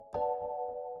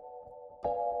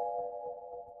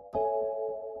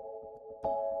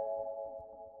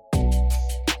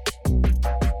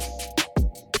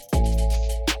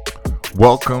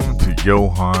Welcome to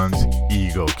Johan's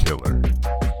Ego Killer.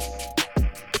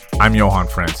 I'm Johan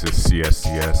Francis,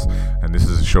 CSCS, and this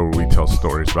is a show where we tell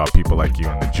stories about people like you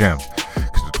in the gym.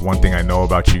 Because it's one thing I know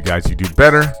about you guys, you do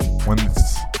better when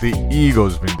the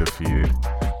ego's been defeated.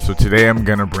 So today I'm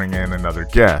going to bring in another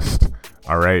guest.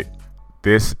 All right,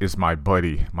 this is my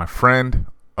buddy, my friend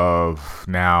of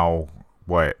now,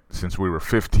 since we were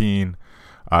 15,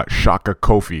 Shaka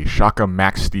Kofi. Shaka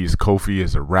Maxties Kofi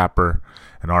is a rapper,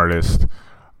 an artist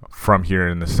from here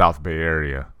in the South Bay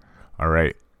area. All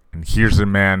right. And here's a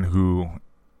man who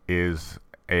is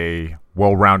a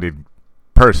well-rounded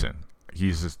person.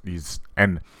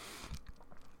 And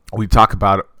we talk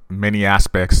about many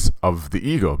aspects of the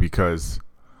ego because,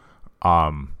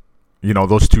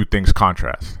 those two things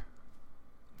contrast.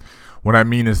 What I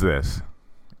mean is this.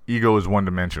 Ego is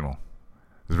one-dimensional.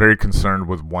 It's very concerned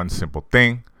with one simple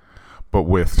thing. But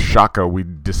with Shaka, we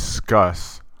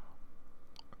discuss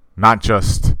not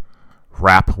just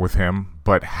rap with him,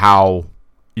 but how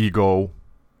ego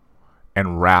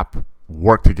and rap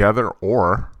work together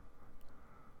or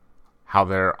how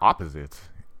they're opposites.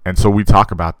 And so we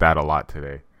talk about that a lot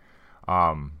today.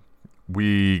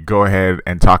 We go ahead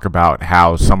and talk about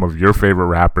how some of your favorite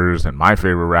rappers and my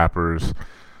favorite rappers,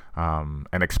 and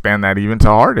expand that even to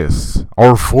artists,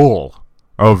 are full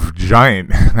of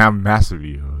giant, massive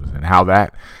egos, and how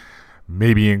that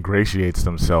maybe ingratiates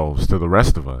themselves to the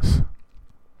rest of us.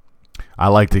 I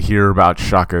like to hear about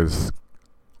Shaka's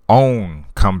own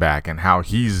comeback and how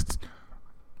he's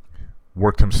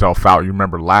worked himself out. You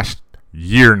remember last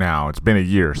year now, it's been a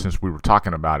year since we were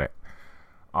talking about it.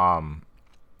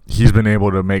 He's been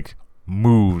able to make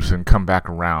moves and come back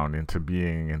around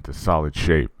into solid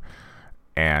shape.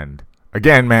 And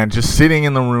again, man, just sitting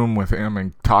in the room with him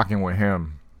and talking with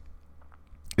him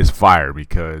is fire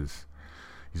because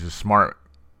he's a smart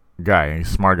guy. He's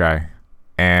a smart guy.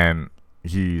 And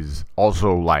he's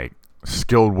also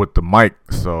skilled with the mic.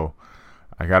 So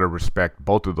I got to respect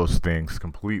both of those things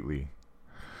completely.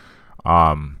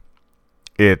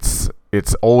 It's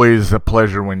always a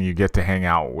pleasure when you get to hang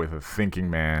out with a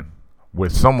thinking man,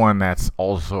 with someone that's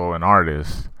also an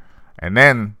artist. And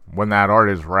then when that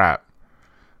artist rap,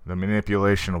 the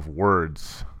manipulation of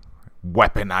words,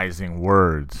 weaponizing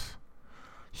words,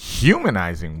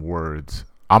 humanizing words,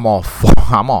 I'm all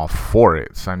for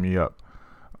it. Sign me up.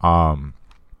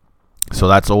 So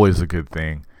that's always a good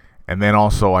thing. And then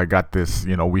also I got this,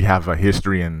 we have a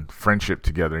history and friendship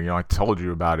together. I told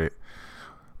you about it.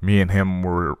 Me and him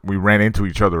we ran into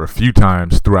each other a few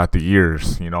times throughout the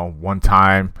years. One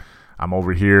time I'm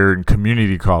over here in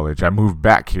community college. I moved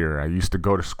back here. I used to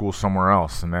go to school somewhere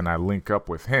else, and then I link up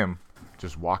with him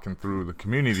just walking through the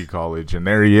community college, and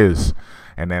there he is.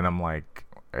 And then I'm like,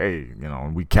 hey,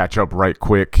 we catch up right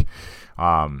quick.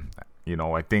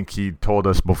 I think he told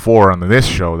us before on this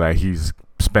show that he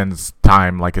spends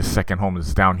time his second home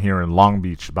is down here in Long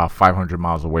Beach, about 500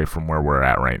 miles away from where we're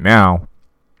at right now.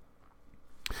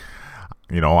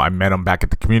 I met him back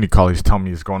at the community college, telling me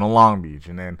he's going to Long Beach.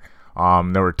 And then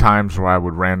there were times where I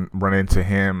would run into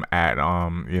him at,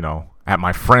 at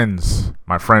my friend's.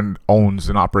 My friend owns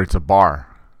and operates a bar.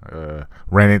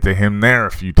 Ran into him there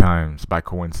a few times by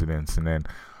coincidence. And then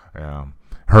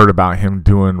heard about him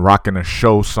rocking a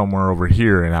show somewhere over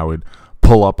here. And I would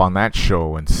pull up on that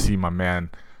show and see my man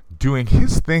doing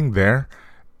his thing there.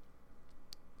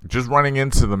 Just running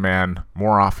into the man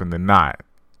more often than not.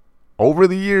 Over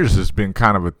the years, it's been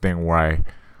kind of a thing where I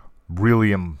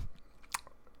really am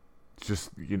just,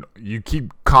 you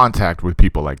keep contact with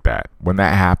people like that. When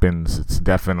that happens, it's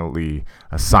definitely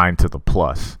a sign to the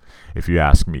plus, if you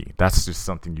ask me. That's just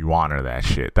something you honor that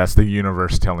shit. That's the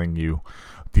universe telling you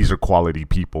these are quality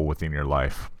people within your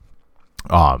life.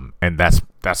 And that's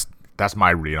my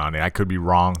read on it. I could be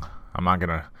wrong. I'm not going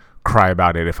to cry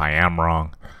about it if I am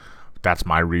wrong. That's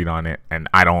my read on it. And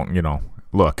I don't,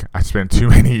 look, I spent too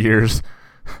many years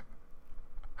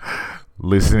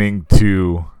listening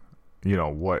to,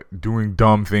 doing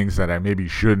dumb things that I maybe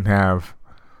shouldn't have,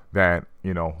 that,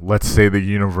 let's say the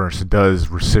universe does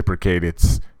reciprocate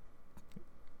its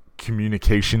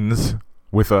communications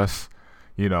with us,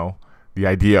 the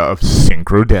idea of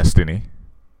synchrodestiny,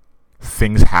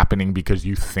 things happening because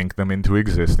you think them into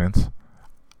existence.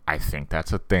 I think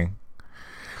that's a thing.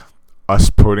 Us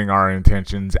putting our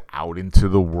intentions out into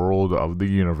the world of the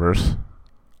universe.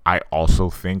 I also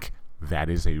think that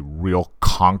is a real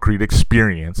concrete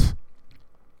experience.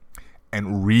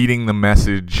 And reading the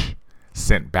message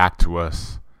sent back to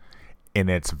us in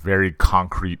its very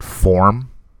concrete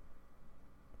form,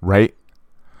 right?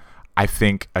 I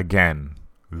think, again,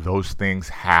 those things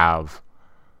have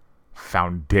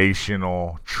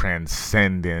foundational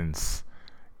transcendence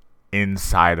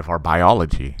inside of our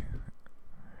biology.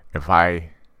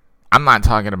 I'm not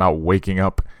talking about waking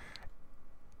up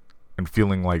and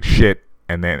feeling like shit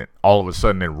and then all of a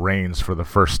sudden it rains for the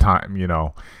first time,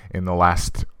 in the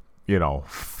last,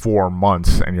 4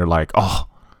 months, and you're like, oh,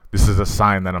 this is a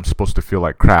sign that I'm supposed to feel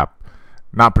like crap.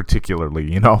 Not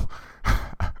particularly,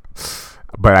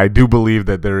 But I do believe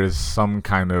that there is some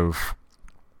kind of,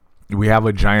 we have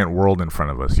a giant world in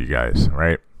front of us, you guys,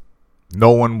 right?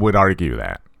 No one would argue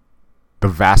that. The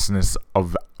vastness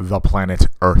of the planet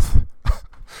Earth.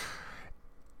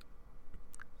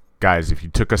 Guys, if you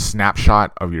took a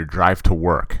snapshot of your drive to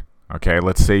work, okay,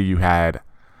 let's say you had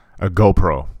a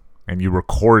GoPro and you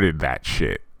recorded that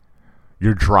shit,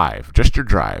 just your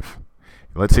drive.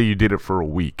 Let's say you did it for a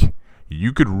week.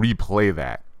 You could replay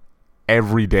that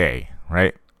every day,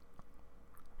 right?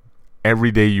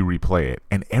 Every day you replay it,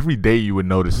 and every day you would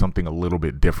notice something a little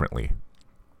bit differently.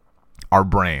 Our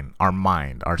brain, our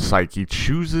mind, our psyche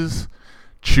chooses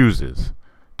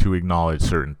to acknowledge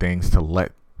certain things, to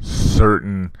let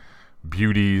certain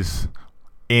beauties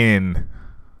in,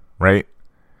 right?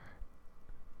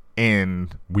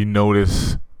 And we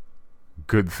notice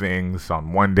good things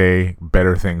on one day,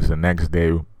 better things the next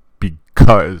day,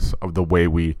 because of the way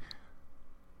we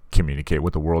communicate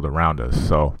with the world around us.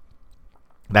 So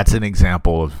that's an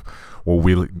example of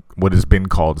what has been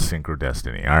called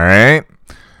synchrodestiny. All right.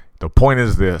 The point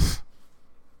is this: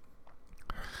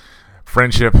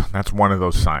 friendship. That's one of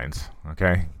those signs.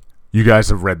 Okay. You guys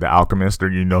have read The Alchemist, or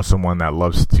you know someone that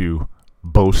loves to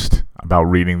boast about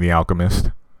reading The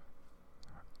Alchemist.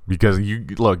 Because you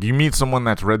meet someone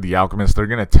that's read The Alchemist, they're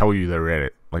going to tell you they read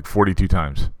it like 42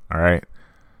 times. All right.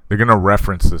 They're going to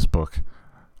reference this book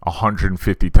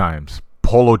 150 times.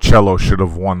 Paulo Coelho should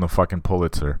have won the fucking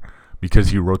Pulitzer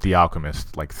because he wrote The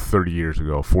Alchemist like 30 years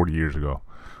ago, 40 years ago.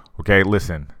 Okay,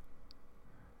 listen.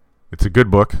 It's a good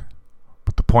book,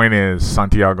 but the point is,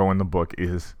 Santiago in the book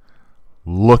is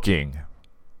looking.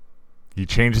 He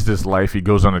changes his life, he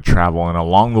goes on a travel, and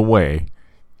along the way,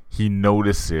 he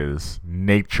notices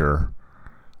nature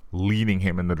leading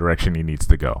him in the direction he needs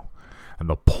to go. And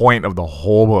the point of the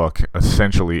whole book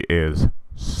essentially is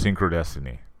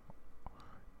synchrodestiny.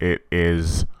 It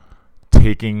is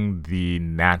taking the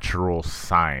natural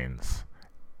signs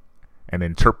and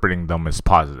interpreting them as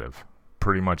positive.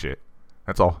 Pretty much it.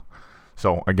 That's all.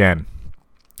 So again,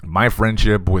 my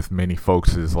friendship with many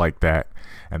folks is like that,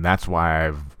 and that's why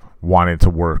I've wanted to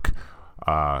work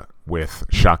with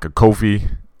Shaka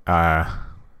Kofi.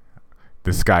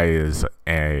 This guy is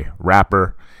a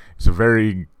rapper. He's a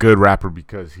very good rapper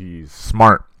because he's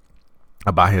smart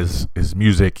about his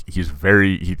music. He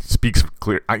speaks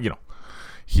clear.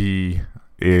 He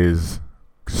is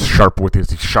sharp with his.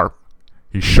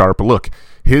 He's sharp. Look,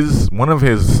 one of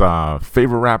his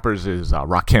favorite rappers is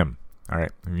Rakim. All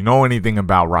right, if you know anything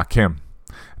about Rakim,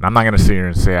 and I'm not gonna sit here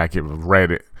and say I could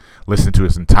listen to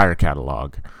his entire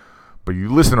catalog, but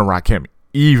you listen to Rakim,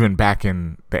 even back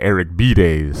in the Eric B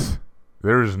days,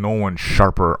 there is no one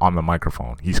sharper on the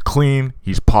microphone. He's clean.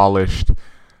 He's polished.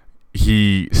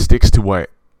 He sticks to what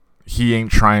he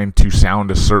ain't trying to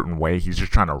sound a certain way. He's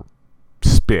just trying to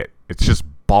spit. It's just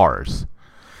bars.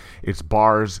 It's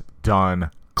bars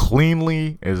done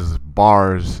cleanly, is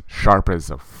bars sharp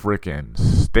as a freaking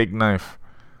steak knife.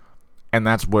 And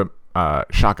that's what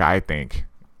Shaka, I think,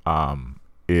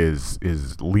 is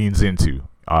leans into.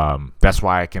 That's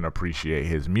why I can appreciate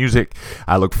his music.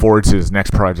 I look forward to his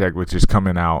next project, which is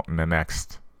coming out in the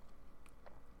next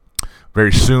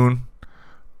very soon.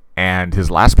 And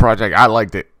his last project, I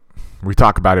liked it. We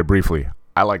talked about it briefly.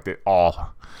 I liked it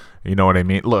all. You know what I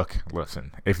mean? Look,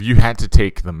 listen. If you had to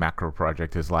take the Macro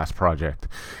project, his last project,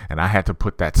 and I had to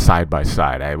put that side by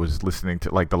side, I was listening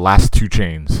to like the last 2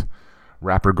 Chainz,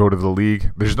 Rapper Go to the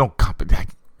League. There's no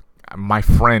my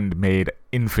friend made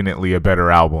infinitely a better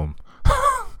album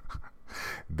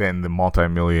than the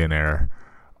Multimillionaire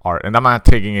art. And I'm not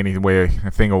taking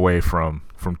anything away from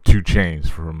 2 Chainz,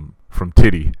 from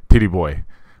Titty Boy.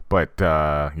 But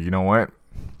you know what?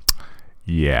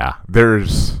 Yeah,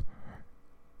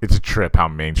 it's a trip how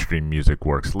mainstream music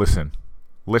works. Listen,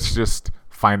 let's just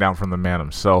find out from the man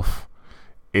himself.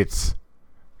 It's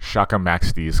Shaka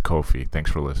Max D's Kofi.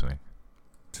 Thanks for listening.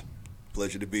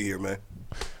 Pleasure to be here, man.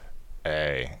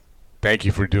 Hey, thank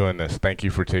you for doing this. Thank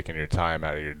you for taking your time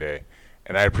out of your day.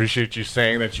 And I appreciate you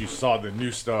saying that you saw the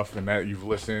new stuff and that you've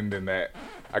listened and that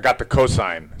I got the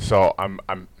cosign. So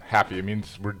I'm happy. It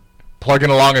means we're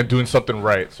plugging along and doing something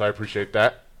right. So I appreciate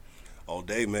that. All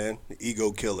day, man.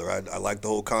 Ego killer. I like the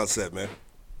whole concept, man.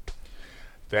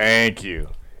 Thank you.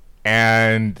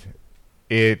 And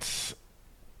it's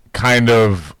kind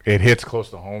of, it hits close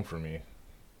to home for me.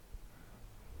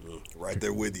 Right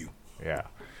there with you. Yeah,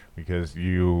 because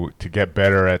to get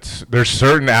better at there's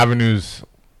certain avenues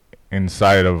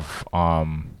inside of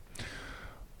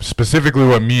specifically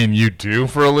what me and you do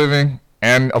for a living,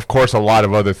 and of course a lot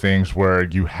of other things where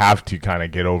you have to kind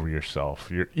of get over yourself,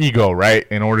 your ego, right,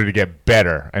 in order to get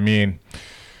better. I mean,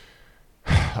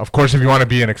 of course, if you want to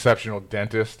be an exceptional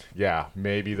dentist, yeah,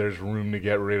 maybe there's room to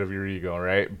get rid of your ego,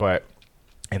 right? But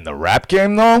in the rap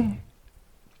game, though,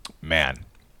 man,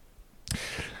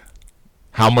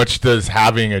 how much does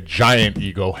having a giant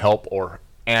ego help or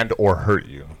hurt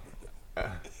you?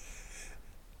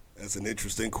 That's an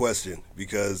interesting question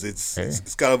because it's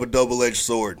kind of a double-edged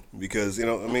sword because, I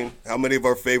mean, how many of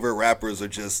our favorite rappers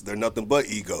they're nothing but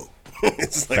ego.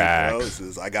 It's like, it's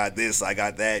just, I got this, I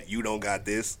got that, you don't got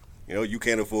this. You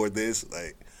can't afford this.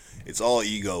 Like, it's all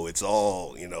ego. It's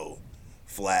all,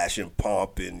 flash and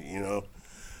pomp and,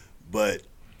 But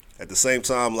at the same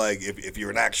time, like, if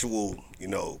you're an actual,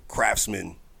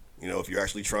 craftsman, if you're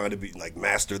actually trying to be, like,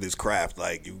 master this craft,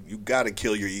 like, you got to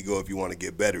kill your ego if you want to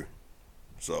get better.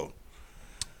 So.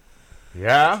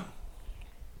 Yeah.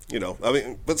 I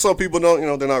mean, but some people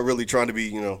don't, they're not really trying to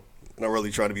be, not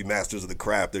really trying to be masters of the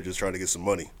craft. They're just trying to get some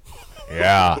money.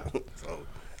 Yeah. So.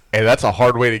 Hey, that's a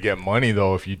hard way to get money,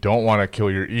 though, if you don't want to kill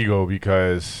your ego,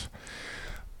 because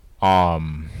I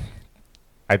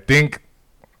think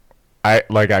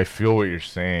I feel what you're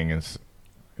saying is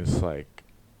like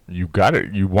you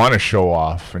want to show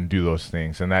off and do those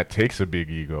things, and that takes a big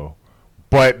ego.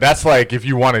 But that's like if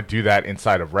you want to do that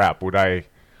inside of rap, would I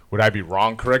be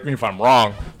wrong? Correct me if I'm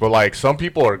wrong, but like some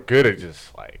people are good at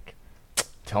just like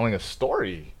telling a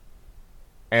story.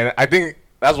 And I think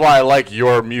that's why I like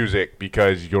your music,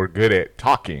 because you're good at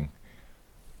talking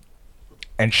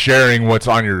and sharing what's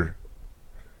on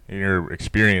your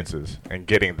experiences and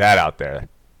getting that out there.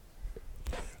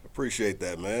 Appreciate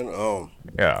that, man.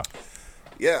 Yeah.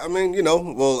 Yeah, I mean,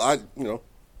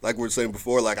 like we were saying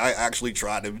before, like I actually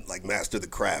try to like master the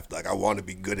craft. Like I want to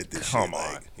be good at this Come shit.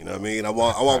 on. Like, you know what I mean? I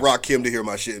want Rakim to hear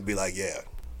my shit and be like, yeah,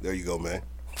 there you go, man.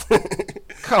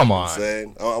 Come on. I'm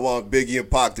saying? I want Biggie and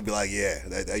Pac to be like, yeah,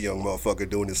 that young motherfucker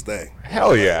doing his thing.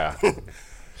 Hell yeah.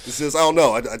 It's just, I don't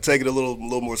know. I take it a little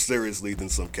more seriously than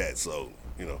some cats. So,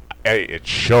 Hey, it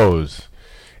shows.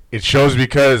 It shows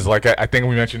because, like, I think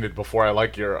we mentioned it before. I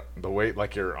like the way,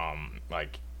 like,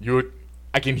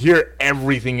 I can hear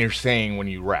everything you're saying when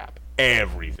you rap.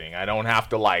 Everything. I don't have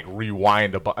to, like,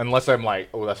 rewind unless I'm like,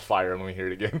 oh, that's fire, let me hear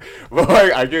it again. But,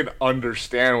 like, I can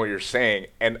understand what you're saying,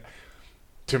 and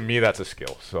to me, that's a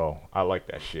skill. So I like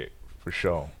that shit for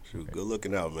sure. Shoot, good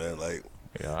looking out, man. Like,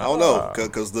 yeah. I don't know,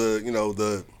 because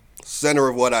the center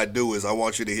of what I do is I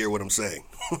want you to hear what I'm saying.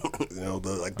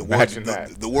 The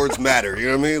words matter. You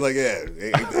know what I mean? Like, yeah,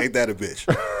 ain't that a bitch?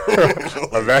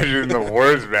 Imagine the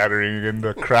words mattering in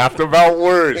the craft about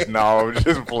words. No, I'm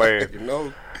just playing.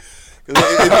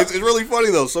 It's really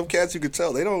funny though. Some cats you could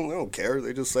tell they don't care.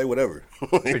 They just say whatever.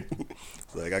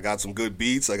 It's like, I got some good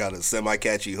beats. I got a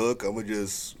semi-catchy hook. I'm gonna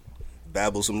just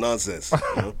babble some nonsense.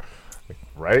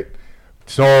 Right.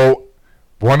 So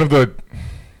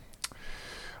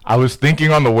I was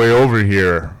thinking on the way over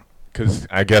here, because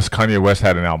I guess Kanye West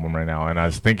had an album right now, and I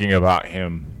was thinking about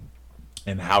him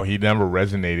and how he never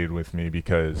resonated with me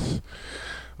because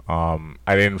I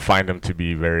didn't find him to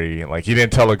be very, like, he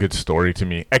didn't tell a good story to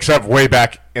me, except way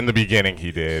back in the beginning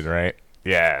he did, right?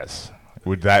 Yes.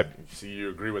 You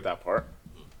agree with that part?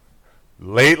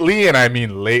 Lately, and I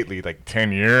mean lately, like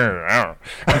 10 years, I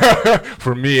don't know.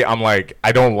 For me, I'm like,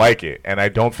 I don't like it, and I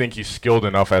don't think he's skilled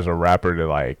enough as a rapper to,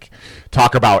 like,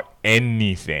 talk about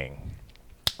anything.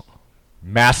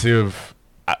 Massive,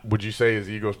 would you say his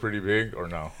ego's pretty big, or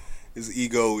no? His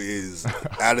ego is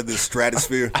out of this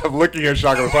stratosphere. I'm looking at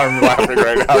Shaka, I'm laughing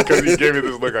right now, because he gave me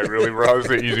this look like, really, bro? This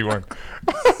is an easy one.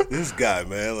 This guy,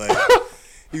 man, like...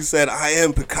 He said, I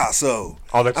am Picasso.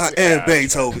 I am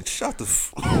Beethoven. Shut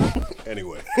the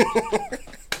Anyway.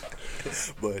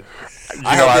 But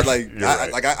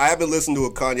I haven't listened to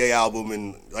a Kanye album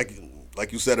in,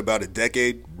 like you said, about a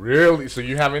decade. Really? So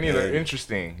you haven't either?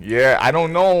 Interesting. Yeah, I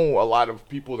don't know a lot of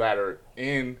people that are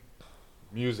in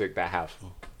music that have.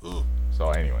 So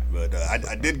anyway. But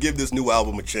I did give this new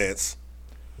album a chance.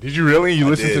 Did you really? You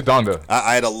listened to Donda?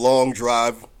 I had a long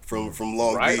drive from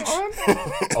Long Beach.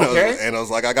 Okay. And I was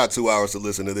like, I got 2 hours to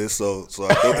listen to this, so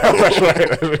I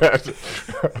That's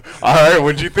right. All right,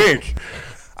 what'd you think?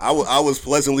 I was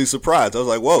pleasantly surprised. I was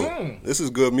like, whoa, this is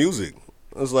good music.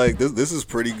 I was like, this is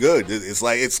pretty good. It's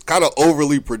like, it's kind of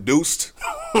overly produced.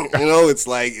 It's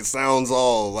like, it sounds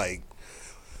all like,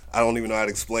 I don't even know how to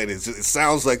explain it. It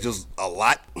sounds like just a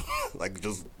lot, like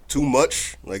just too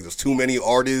much. Like there's too many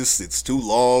artists. It's too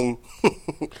long.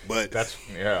 But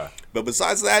But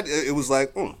besides that, it was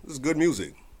like this is good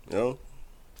music. You know,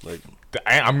 like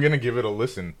I'm gonna give it a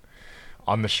listen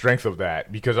on the strength of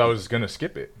that because I was gonna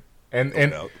skip it. And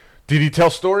did he tell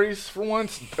stories for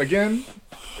once again?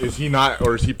 Is he not,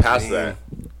 or is he past that?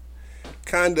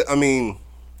 Kind of. I mean,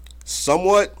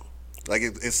 somewhat. Like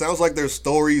it sounds like there's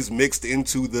stories mixed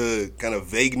into the kind of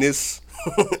vagueness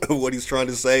of what he's trying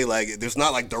to say. Like there's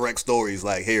not like direct stories.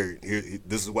 Like here,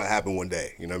 this is what happened one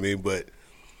day. You know what I mean? But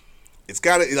it's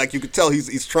kind of like you could tell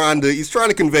he's trying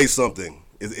to convey something.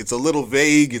 It's a little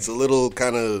vague. It's a little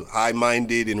kind of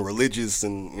high-minded and religious,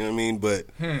 and you know what I mean. But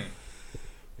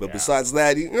besides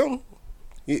that, you know,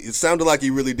 it sounded like he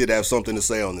really did have something to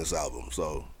say on this album.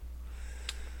 So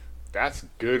that's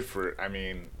good for. I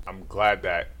mean, I'm glad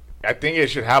that. I think it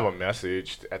should have a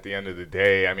message at the end of the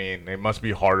day. I mean, it must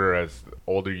be harder as the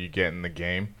older you get in the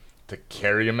game to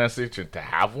carry a message and to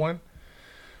have one.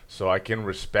 So I can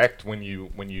respect when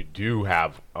you do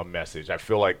have a message. I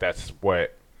feel like that's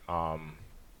what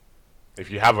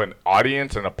if you have an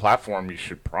audience and a platform, you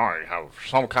should probably have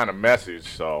some kind of message.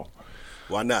 So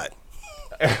why not?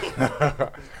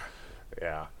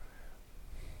 Yeah.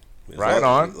 Right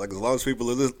on. Like as long as people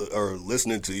are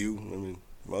listening to you, I mean,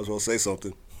 might as well say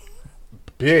something.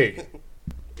 Big.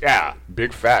 Yeah,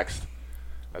 big facts.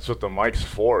 That's what the mic's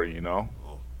for, you know?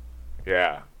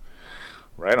 Yeah.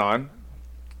 Right on.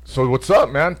 So what's up,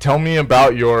 man? Tell me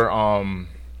about your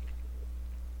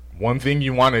one thing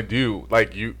you want to do.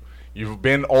 Like you've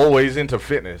been always into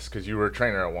fitness because you were a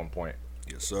trainer at one point.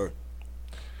 Yes, sir.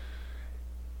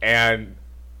 And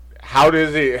how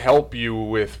does it help you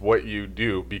with what you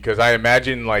do? Because I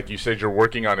imagine, like you said, you're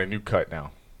working on a new cut now.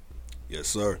 Yes,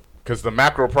 sir. Because the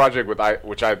macro project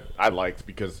which I liked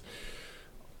because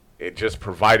it just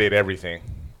provided everything.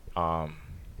 I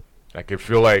could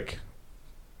feel like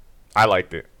I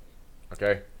liked it.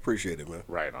 Okay? Appreciate it, man.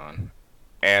 Right on.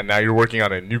 And now you're working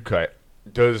on a new cut.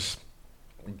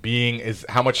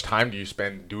 How much time do you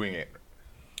spend doing it?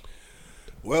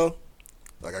 Well,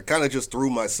 like I kind of just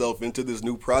threw myself into this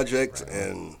new project,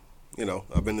 and you know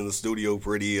I've been in the studio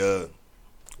pretty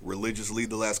religiously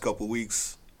the last couple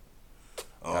weeks.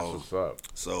 That's what's up.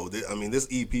 So I mean, this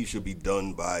EP should be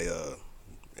done by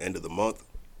end of the month.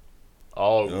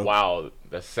 Oh, you know? Wow,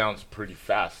 that sounds pretty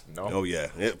fast. No? Oh yeah,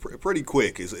 pretty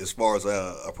quick as far as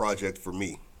a project for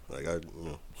me. Like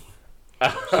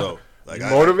so like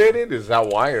motivated? Is that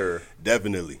why or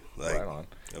definitely? Like, right on.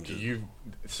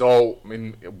 So, I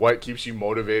mean, what keeps you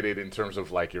motivated in terms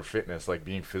of like your fitness, like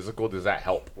being physical? Does that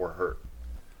help or hurt?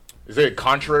 Is it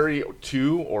contrary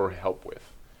to or help with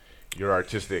your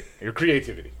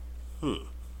creativity?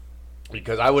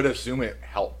 Because I would assume it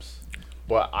helps,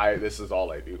 but this is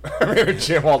all I do. I'm in the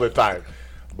gym all the time,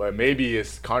 but maybe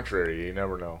it's contrary. You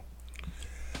never know.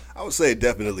 I would say it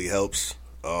definitely helps.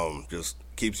 Just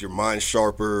keeps your mind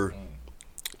sharper.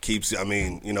 I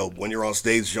mean, you know, when you're on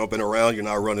stage jumping around, you're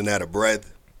not running out of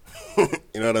breath. You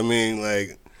know what I mean?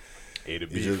 Like A to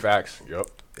B facts. Yep.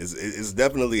 It's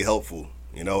definitely helpful,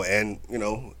 you know, and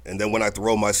then when I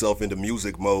throw myself into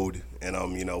music mode and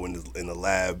I'm, you know, in the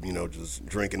lab, you know, just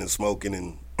drinking and smoking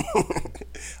and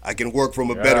I can work from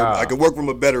a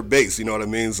better base, you know what I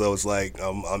mean? So it's like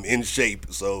I'm in shape,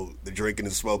 so the drinking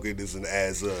and smoking isn't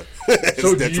as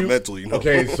detrimental, you know.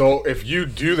 Okay, so if you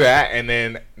do that and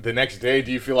then the next day,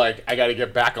 do you feel like I got to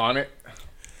get back on it?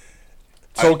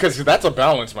 So because that's a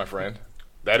balance, my friend.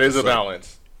 That is a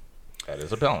balance. That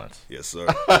is a balance. Yes, sir.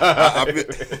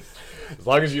 As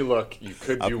long as you look, you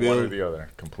could do one or the other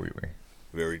completely.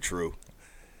 Very true.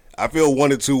 I feel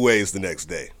one of two ways the next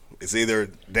day. It's either,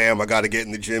 damn, I got to get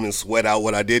in the gym and sweat out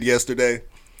what I did yesterday,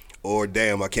 or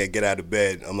damn, I can't get out of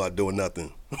bed. I'm not doing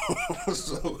nothing.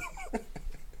 So.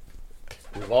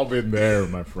 We've all been there,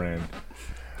 my friend.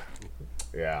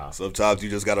 Yeah. Sometimes you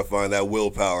just got to find that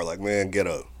willpower. Like, man, get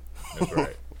up. That's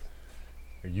right.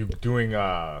 Are you doing,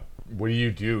 what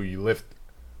do? You lift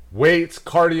weights,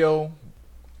 cardio?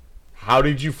 How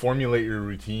did you formulate your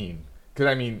routine? Because,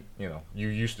 I mean, you know, you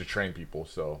used to train people,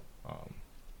 so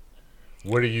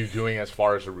what are you doing as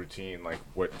far as a routine? Like,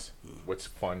 what's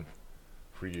fun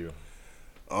for you?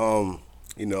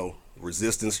 You know,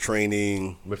 resistance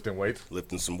training. Lifting weights?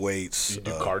 Lifting some weights. You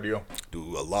do cardio?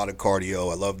 Do a lot of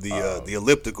cardio. I love the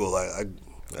elliptical. I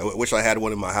wish I had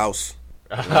one in my house.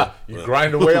 You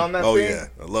grind away on that thing? Oh, yeah.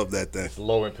 I love that thing. It's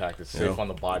low impact. It's safe on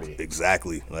the body.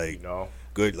 Exactly. Like, you know?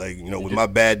 Good. Like, you know, with my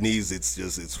bad knees, it's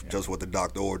just what the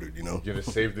doctor ordered, you know? You're going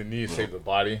to save the knees, save the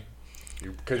body.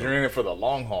 Because you're in it for the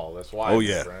long haul. That's why. Oh,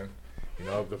 yeah. Friend. You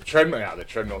know, the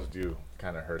treadmills do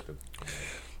kind of hurt the.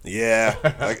 Yeah,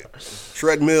 like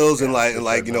treadmills and like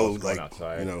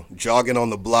jogging on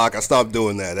the block. I stopped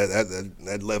doing that.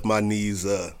 That left my knees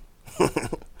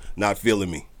not feeling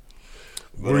me.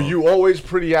 But, Were you always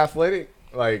pretty athletic?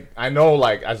 Like, I know,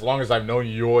 like, as long as I've known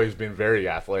you, you've always been very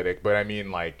athletic. But I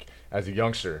mean, like, as a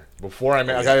youngster, before I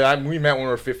met, we met when we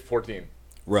were 14.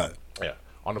 Right. Yeah,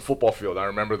 on the football field. I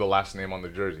remember the last name on the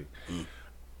jersey.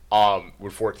 We're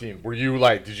 14. Were you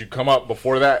like? Did you come up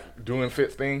before that doing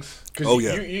fit things?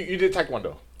 You did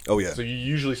taekwondo. Oh yeah. So you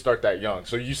usually start that young.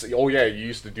 So you say, oh yeah, you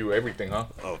used to do everything, huh?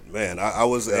 Oh man, I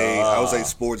was a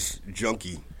sports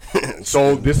junkie.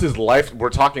 So this is life. We're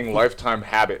talking lifetime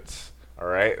habits. All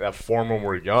right, that form when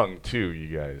we're young too.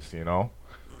 You guys,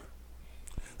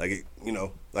 Like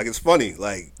it's funny.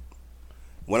 Like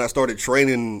when I started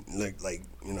training,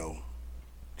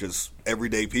 just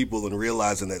everyday people and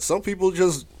realizing that some people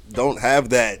just don't have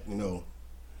that,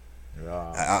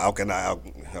 Yeah. How can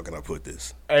I put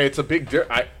this? Hey, it's a big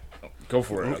go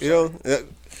for it.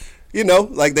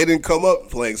 Like they didn't come up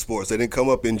playing sports. They didn't come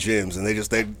up in gyms, and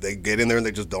they get in there and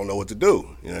they just don't know what to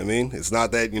do. You know what I mean? It's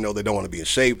not that, they don't want to be in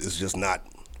shape. It's just not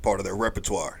part of their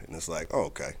repertoire. And it's like, oh,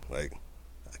 okay, like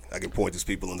I can point these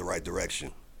people in the right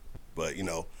direction. But,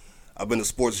 I've been a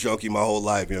sports junkie my whole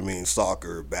life. You know what I mean?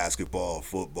 Soccer, basketball,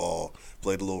 football,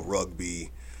 played a little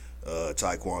rugby,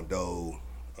 taekwondo,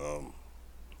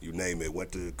 you name it.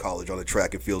 Went to college on a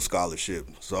track and field scholarship.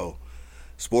 So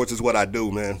sports is what I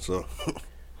do, man.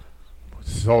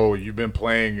 So you've been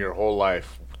playing your whole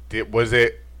life.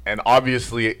 And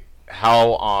obviously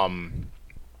how,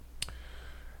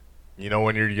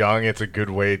 when you're young, it's a good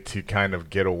way to kind of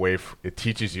get away it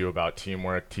teaches you about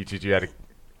teamwork, teaches you how to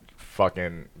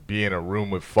fucking be in a room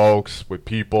with folks, with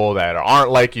people that aren't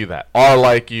like you, that are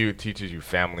like you. It teaches you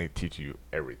family, teaches you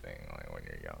everything, like when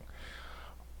you're young.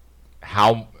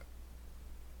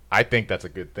 I think that's a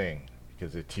good thing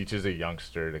because it teaches a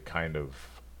youngster to kind of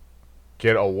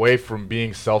get away from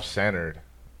being self-centered.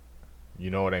 You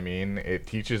know what I mean? It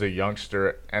teaches a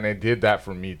youngster, and it did that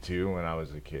for me too when I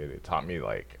was a kid. It taught me,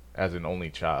 like, as an only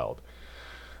child,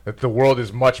 that the world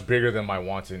is much bigger than my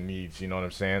wants and needs. You know what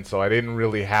I'm saying? So I didn't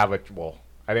really have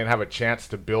a chance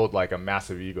to build like a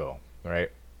massive ego,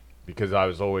 right? Because I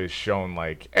was always shown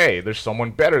like, hey, there's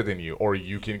someone better than you, or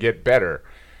you can get better.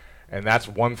 And that's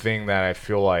one thing that I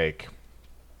feel like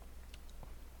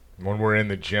when we're in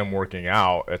the gym working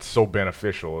out, it's so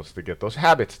beneficial, is to get those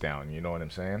habits down. You know what I'm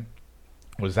saying?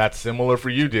 Was that similar for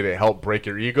you? Did it help break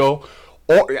your ego?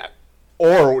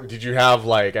 Or did you have,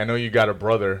 like, I know you got a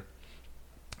brother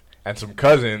and some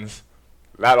cousins.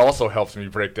 That also helps me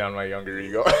break down my younger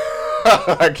ego.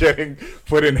 Getting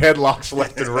put in headlocks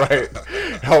left and right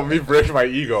helped me break my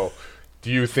ego.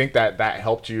 Do you think that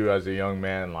helped you as a young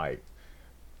man, like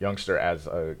youngster, as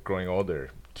growing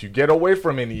older, to get away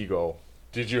from an ego?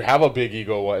 Did you have a big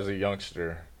ego as a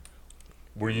youngster?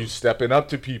 Were you stepping up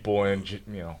to people and,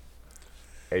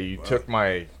 hey, you took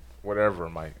my whatever,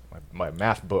 my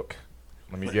math book.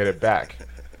 Let me get it back,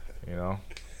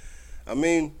 I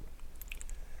mean,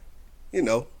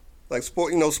 like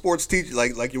sports teach,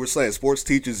 like you were saying, sports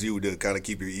teaches you to kind of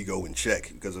keep your ego in check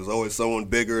because there's always someone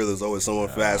bigger, there's always someone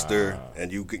faster,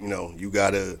 and you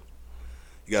gotta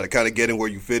kind of get in where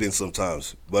you fit in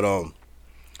sometimes. But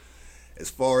as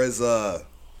far as let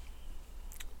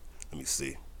me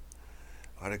see,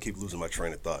 why do I keep losing my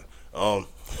train of thought?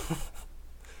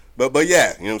 But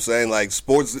yeah, you know what I'm saying? Like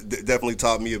sports definitely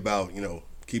taught me about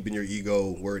keeping your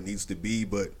ego where it needs to be.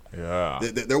 But yeah,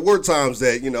 there were times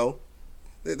that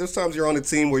there's times you're on a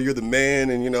team where you're the man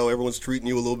and everyone's treating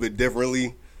you a little bit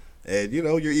differently, and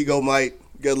your ego might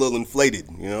get a little inflated,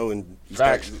 and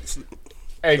facts.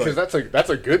 Hey, because that's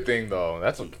a good thing though.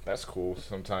 That's cool.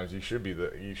 Sometimes you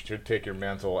should take your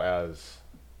mantle as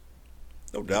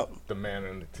no doubt the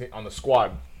man on the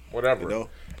squad, whatever.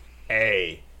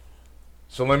 Hey.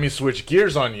 So let me switch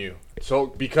gears on you. So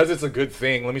because it's a good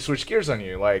thing, let me switch gears on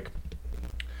you. Like,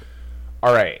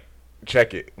 all right,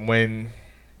 check it. When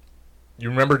you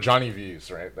remember Johnny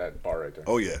V's, right? That bar right there.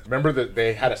 Oh, yeah. Remember that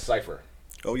they had a cypher?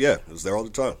 Oh, yeah. It was there all the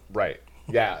time. Right.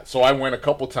 Yeah. So I went a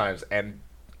couple times, and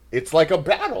it's like a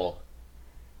battle.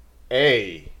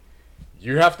 Hey,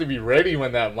 you have to be ready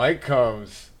when that mic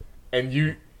comes,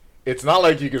 and it's not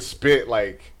like you can spit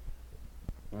like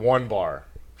one bar,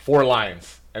 4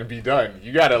 lines, and be done.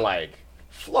 You gotta like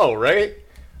flow, right?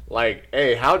 Like,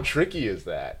 hey, how tricky is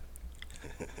that?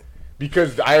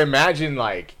 Because I imagine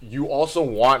like you also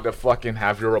want to fucking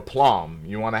have your aplomb.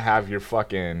 You want to have your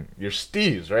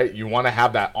steez, right? You want to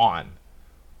have that on.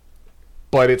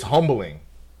 But it's humbling.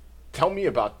 Tell me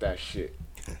about that shit.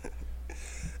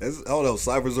 I don't know.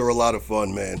 Ciphers are a lot of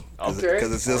fun, man. Okay.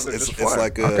 Because it's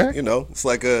like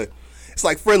a it's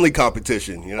like friendly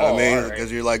competition. You know what I mean?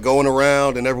 Because you're like going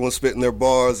around and everyone's spitting their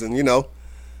bars, and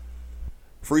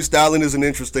freestyling is an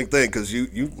interesting thing because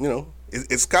you know.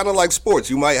 It's kind of like sports.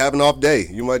 You might have an off day.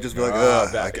 You might just be like,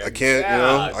 I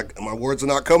can't, my words are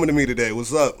not coming to me today.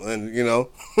 What's up? And,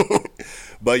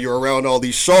 but you're around all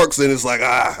these sharks, and it's like,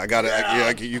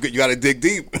 you gotta dig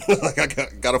deep. Like, I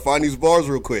gotta find these bars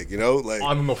real quick, like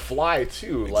on the fly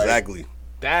too. Exactly. Like,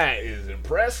 that is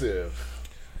impressive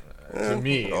to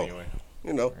me, anyway.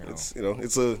 It's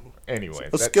a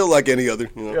skill like any other.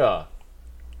 Yeah.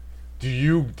 Did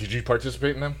you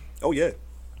participate in them? Oh yeah.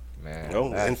 Man,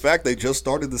 in fact, they just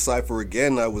started the Cypher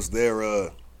again. I was there,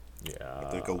 I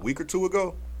think a week or two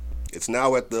ago. It's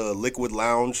now at the Liquid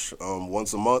Lounge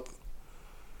once a month.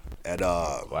 Glad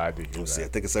to hear that. I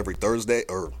think it's every Thursday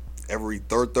or every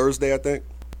third Thursday, I think.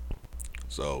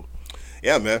 So,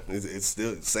 yeah, man, it's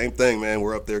still the same thing, man.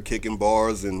 We're up there kicking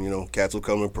bars, and cats will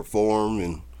come and perform,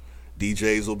 and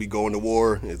DJs will be going to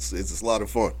war. It's a lot of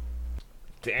fun.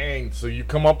 Dang, so you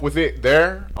come up with it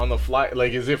there on the fly?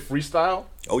 Like, is it freestyle?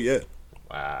 Oh, yeah.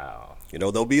 Wow.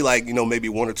 There'll be like, maybe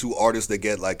one or two artists that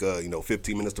get like,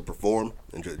 15 minutes to perform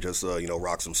and just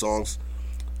rock some songs.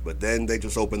 But then they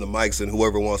just open the mics and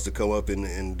whoever wants to come up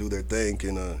and do their thing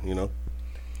can,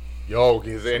 Yo,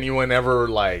 has anyone ever,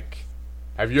 like,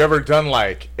 have you ever done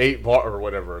like 8 bar or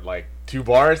whatever, like 2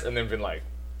 bars and then been like,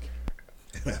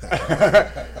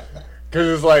 because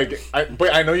it's like,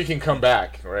 but I know you can come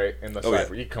back, right? In the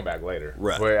Cypher, you can come back later.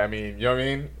 Right. But I mean, you know what I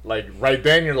mean? Like right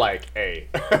then, you're like, hey,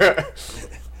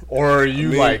 or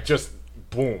you like just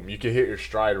boom, you can hit your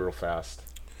stride real fast.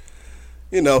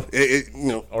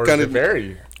 Or kind of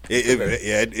vary.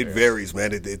 It varies,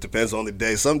 man. It depends on the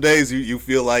day. Some days you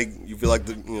feel like you feel like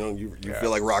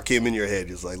Rakim in your head.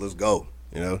 It's like, let's go,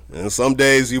 And some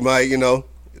days you might,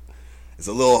 it's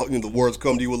a little, the words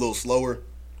come to you a little slower,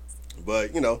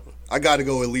 but I got to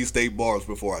go at least 8 bars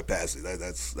before I pass it.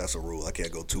 That's a rule. I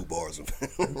can't go 2 bars.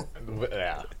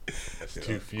 Yeah, that's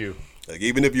too few. Like,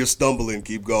 even if you're stumbling,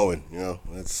 keep going.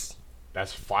 That's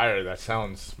fire. That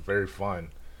sounds very fun.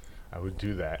 I would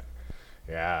do that.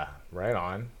 Yeah, right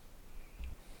on.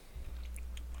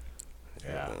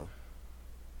 Yeah.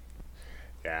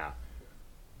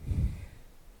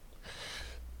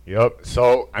 Yep.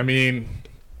 So, I mean,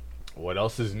 what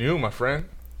else is new, my friend?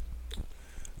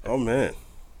 Oh man.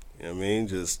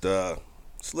 Just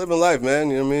living life,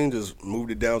 man. Just moved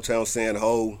to downtown San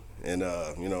Ho and,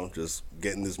 just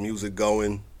getting this music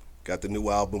going. Got the new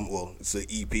album. Well, it's an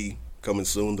EP coming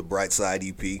soon, the Bright Side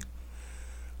EP.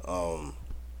 A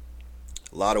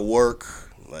lot of work,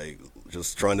 like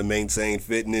just trying to maintain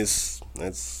fitness.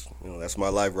 That's my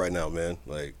life right now, man.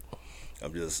 Like, I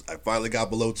finally got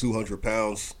below 200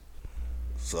 pounds.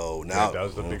 So now that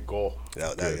was the big goal.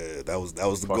 That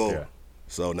was the goal. Yeah.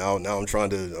 So now I'm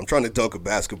trying to dunk a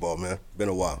basketball, man. Been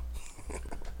a while.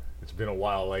 It's been a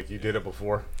while, like you did it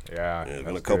before. Yeah, it's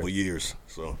been a couple years.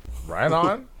 So right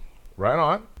on.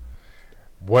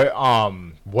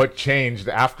 What changed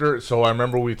after? So I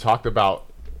remember we talked about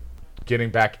getting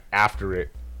back after it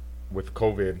with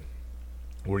COVID.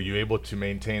 Were you able to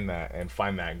maintain that and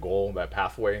find that goal, that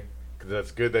pathway? Because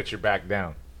that's good that you're back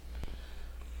down.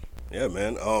 Yeah,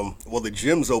 man. Well, the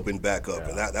gym's opened back up,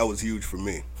 and that was huge for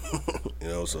me.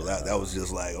 So that was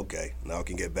just like, okay, now I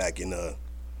can get back in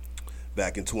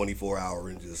 24 hour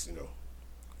and just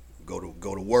go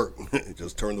to work,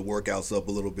 just turn the workouts up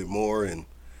a little bit more, and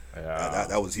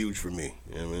that was huge for me.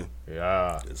 You know what I mean?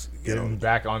 Yeah. Just getting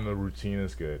back on the routine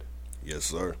is good. Yes,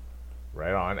 sir.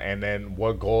 Right on. And then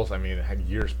what goals? I mean,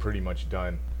 year's pretty much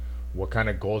done. What kind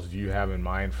of goals do you have in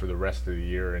mind for the rest of the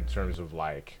year in terms of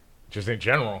like, just in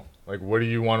general? Like, what do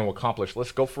you want to accomplish?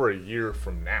 Let's go for a year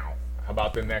from now. How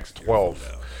about the next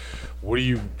 12? What are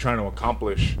you trying to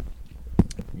accomplish?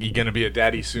 You gonna be a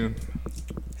daddy soon?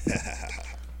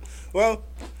 Well,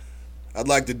 I'd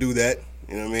like to do that.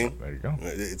 You know what I mean? There you go.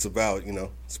 It's about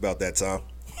that time.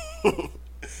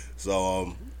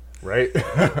 So right.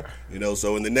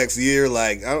 So in the next year,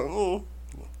 like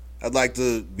I'd like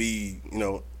to be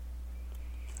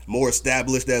more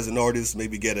established as an artist.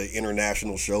 Maybe get an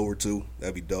international show or 2.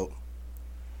 That'd be dope.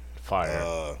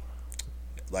 Fire.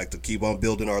 Like to keep on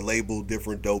building our label,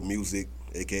 Different Dope Music,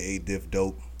 aka Diff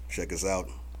Dope. Check us out.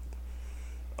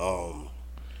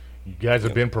 You guys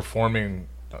have been performing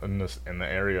in the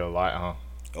area a lot, huh?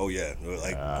 Oh yeah,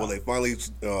 well they finally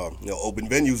open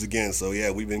venues again. So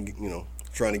yeah, we've been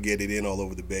trying to get it in all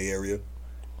over the Bay Area.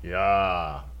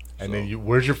 Yeah, and then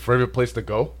where's your favorite place to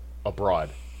go abroad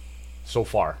so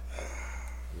far?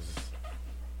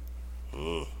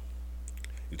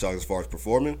 You talking as far as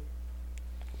performing,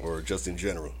 or just in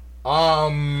general?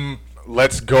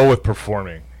 Let's go with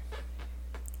performing.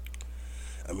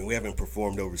 I mean, we haven't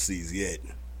performed overseas yet,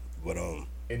 but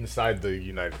Inside the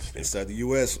United States. inside the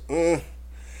U.S. I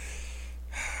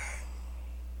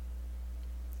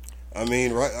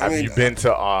mean, right? Have you been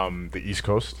to the East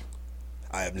Coast?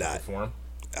 I have not. Perform?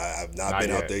 I've not been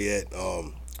yet. out there yet.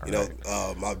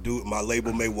 My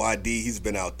label mate YD, he's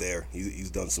been out there. He's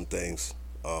done some things.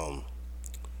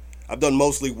 I've done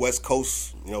mostly West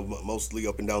Coast. Mostly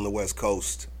up and down the West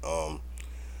Coast. I'm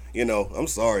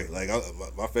sorry. Like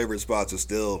my favorite spots are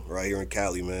still right here in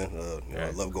Cali, man.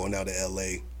 I love going down to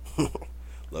LA.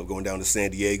 Love going down to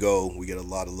San Diego. We get a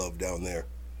lot of love down there.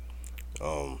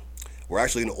 We're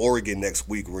actually in Oregon next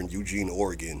week. We're in Eugene,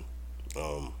 Oregon.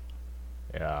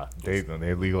 Yeah, they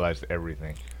legalized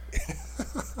everything.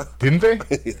 Didn't they?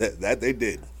 that they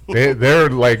did. They're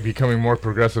like becoming more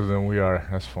progressive than we are.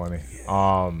 That's funny.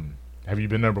 Yeah. Have you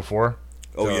been there before?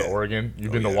 Oh yeah, Oregon.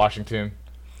 You've been to Washington.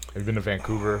 Have you been to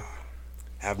Vancouver?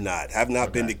 Have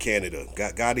not been to Canada.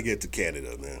 Got to get to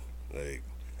Canada, man. Like,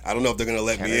 I don't know if they're gonna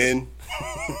let me in.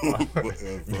 Yeah,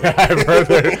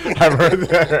 I've heard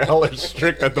they're hella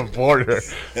strict at the border.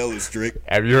 Hella strict.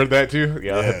 Have you heard that too?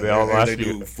 Yeah, they all ask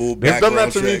you. They've done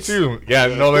that to me too. Yeah,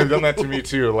 no, they've done that to me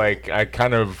too. Like I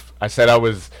said I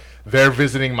was there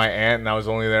visiting my aunt, and I was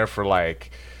only there for like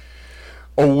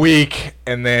a week,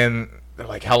 and then they're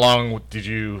like, "How long did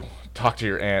you talk to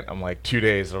your aunt?" I'm like, 2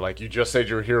 days. They're like, "You just said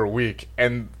you were here a week,"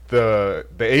 and the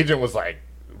agent was like,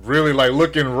 really like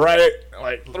looking right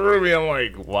like through me. I'm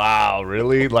like, wow,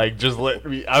 really? Like, just let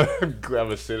me.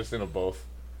 I'm a citizen of both.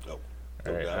 No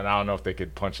right? And I don't know if they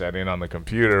could punch that in on the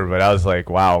computer, but I was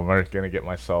like, wow, I'm gonna get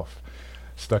myself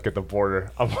stuck at the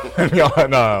border. I'm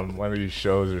on one of these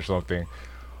shows or something.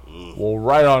 Well,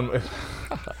 right on.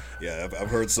 Yeah, I've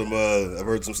heard some stories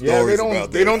about that.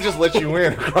 They don't just let you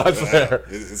in across there.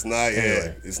 It's not.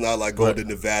 Anyway, it's not like going to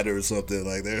Nevada or something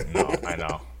like that. No, I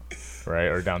know. Right,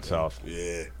 or down south.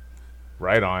 Yeah.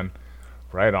 Right on.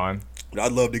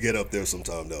 I'd love to get up there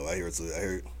sometime though. I heard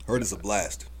it's a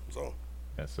blast. So.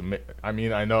 Yes, I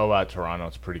mean, I know about Toronto.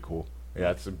 It's pretty cool. Yeah,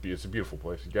 it's a beautiful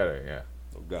place. You got it. Yeah.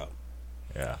 No doubt.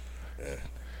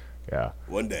 Yeah.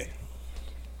 One day.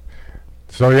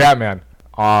 So yeah, man.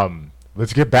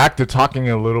 Let's get back to talking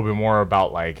a little bit more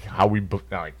about like how we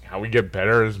get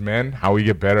better as men, how we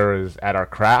get better as at our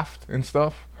craft and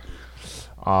stuff.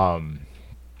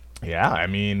 Yeah, I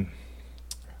mean,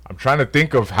 I'm trying to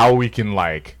think of how we can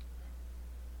like.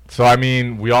 So I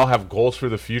mean, we all have goals for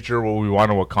the future, what we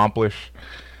want to accomplish.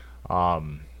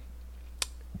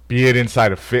 Be it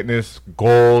inside of fitness,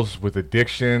 goals with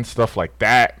addiction, stuff like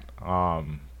that. I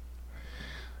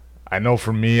know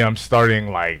for me, I'm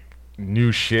starting like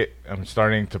new shit. I'm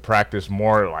starting to practice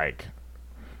more. Like,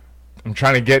 I'm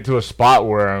trying to get to a spot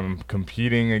where I'm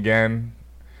competing again.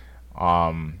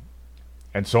 And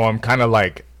so I'm kind of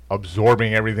like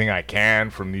absorbing everything I can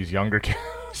from these younger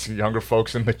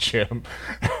folks in the gym.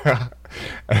 And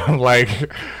I'm like,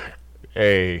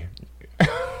 hey,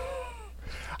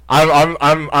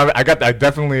 I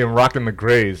definitely am rocking the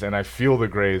grays, and I feel the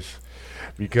grays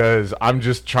because I'm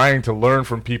just trying to learn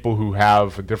from people who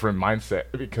have a different mindset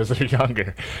because they're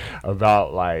younger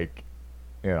about like,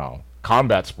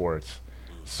 combat sports.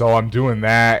 So I'm doing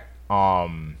that.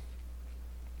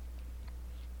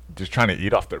 Just trying to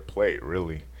eat off their plate,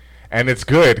 really. And it's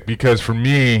good because for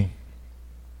me,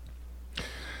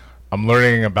 I'm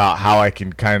learning about how I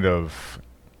can kind of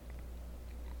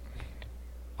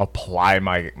apply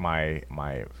my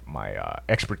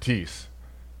expertise,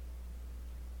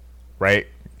 right?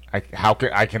 How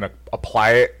can I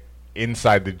apply it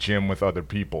inside the gym with other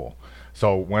people.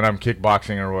 So when I'm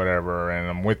kickboxing or whatever, and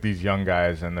I'm with these young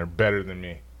guys and they're better than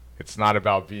me, it's not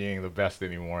about being the best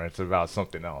anymore. It's about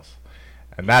something else.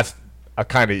 And that's a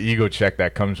kind of ego check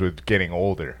that comes with getting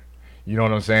older. You know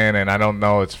what I'm saying? And I don't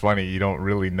know, it's funny, you don't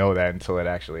really know that until it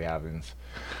actually happens.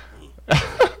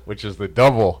 Which is the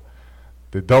double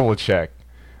check,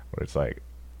 where it's like,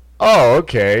 oh,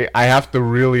 okay, I have to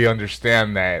really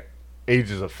understand that age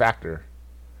is a factor.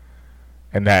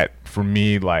 And that for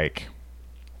me, like,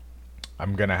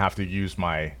 I'm going to have to use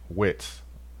my wits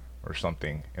or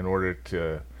something in order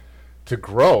to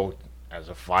grow as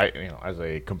as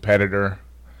a competitor,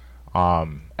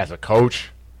 as a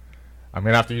coach. I'm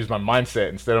going to have to use my mindset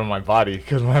instead of my body,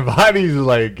 because my body's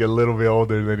like a little bit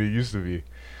older than it used to be.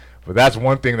 But that's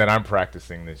one thing that I'm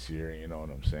practicing this year, you know what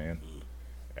I'm saying?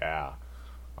 Yeah.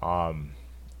 And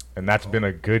that's been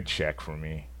a good check for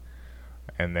me.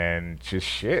 And then just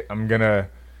shit, a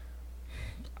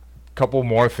couple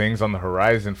more things on the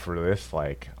horizon for this.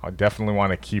 Like, I definitely want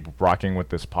to keep rocking with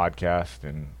this podcast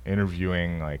and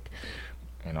interviewing, like,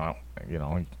 you know,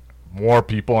 more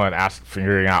people and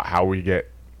figuring out how we get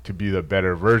to be the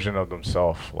better version of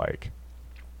themselves. Like,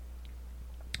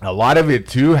 a lot of it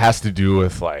too has to do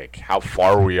with like how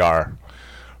far we are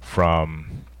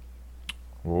from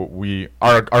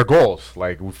our goals.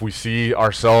 Like, if we see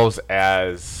ourselves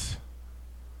as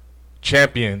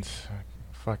champions,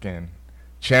 fucking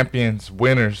champions,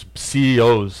 winners,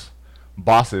 CEOs,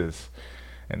 bosses,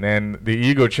 and then the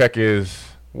ego check is,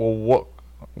 well,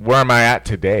 where am I at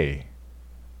today?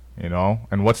 You know,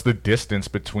 and what's the distance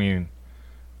between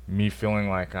me feeling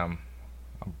like I'm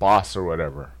a boss or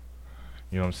whatever?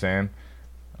 You know what I'm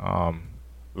saying?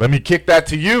 Let me kick that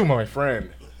to you, my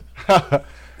friend.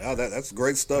 No, that's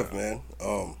great stuff, man.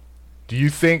 Do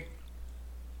you think,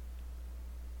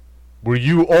 were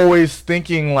you always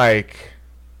thinking like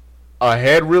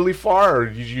ahead really far, or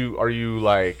are you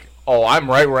like, oh, I'm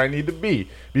right where I need to be?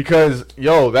 Because,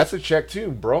 yo, that's a check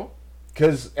too, bro.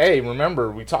 Because, hey,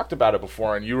 remember, we talked about it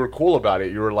before, and you were cool about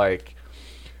it. You were like,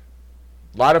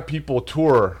 a lot of people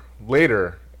tour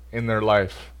later in their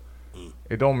life.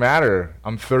 It don't matter.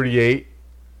 I'm 38.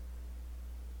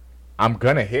 I'm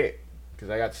gonna hit because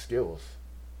I got skills.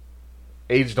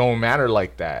 Age don't matter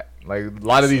like that. Like, a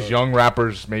lot of these young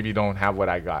rappers maybe don't have what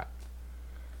I got.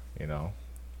 You know?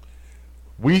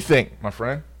 What do you think, my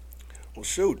friend? Well,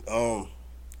 shoot.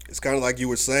 It's kind of like you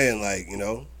were saying, like, you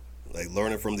know, like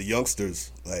learning from the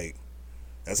youngsters. Like,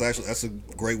 that's a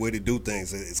great way to do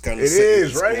things. It's kind of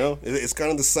right? You know, it's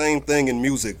kind of the same thing in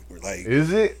music. Like,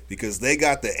 is it? Because they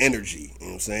got the energy, you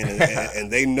know what I'm saying,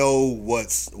 and they know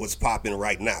what's popping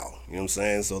right now. You know what I'm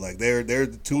saying? So like they're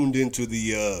tuned into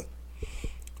the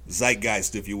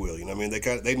zeitgeist, if you will. You know what I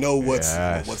mean? They know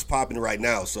what's popping right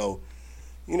now. So,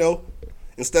 you know,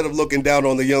 instead of looking down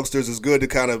on the youngsters, it's good to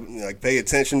kind of like pay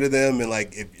attention to them and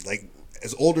like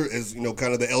as older as, you know,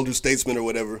 kind of the elder statesmen or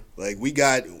whatever. Like,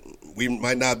 we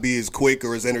might not be as quick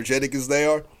or as energetic as they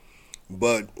are,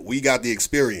 but we got the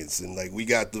experience and like we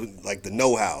got the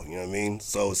know-how. You know what I mean?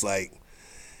 So it's like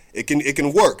it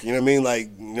can work. You know what I mean? Like,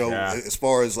 you know, as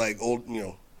far as like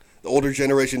the older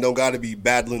generation don't got to be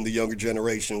battling the younger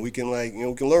generation. We can, like, you know,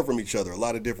 we can learn from each other a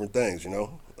lot of different things. You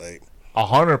know, like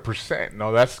 100%.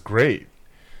 No, that's great.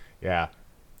 Yeah,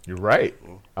 you're right.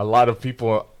 A lot of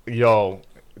people, you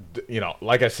know,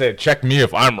 like I said, check me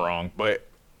if I'm wrong, but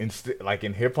like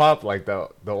in hip hop, like the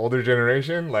older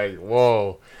generation, like,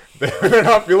 whoa, they're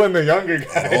not feeling the younger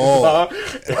guys.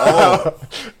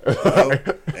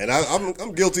 And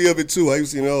I'm guilty of it too. I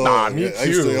used to, me too. I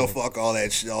used to, fuck all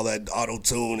that shit, all that auto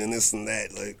tune and this and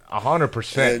that, like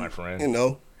 100%, my friend. You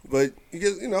know, but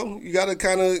you gotta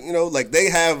kind of, you know, like they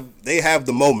have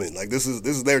the moment, like this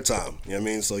is their time. You know what I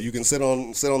mean? So you can sit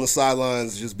on the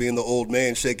sidelines, just being the old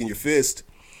man shaking your fist,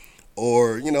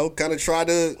 or, you know, kind of try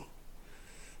to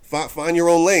find your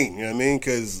own lane. You know what I mean?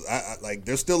 Because I like,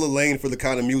 there's still a lane for the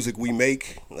kind of music we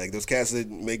make. Like, those cats that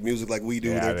make music like we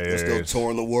do, they're still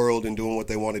touring the world and doing what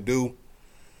they want to do.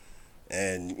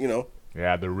 And, you know.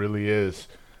 Yeah, there really is.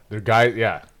 There guys,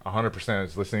 100%. I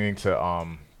was listening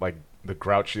to like the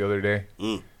Grouch the other day,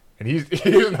 and he's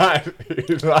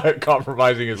not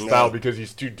compromising his style because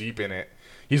he's too deep in it.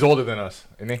 He's older than us,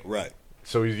 isn't he? Right.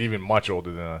 So he's even much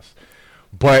older than us.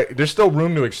 But there's still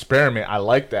room to experiment. I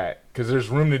like that because there's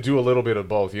room to do a little bit of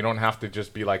both. You don't have to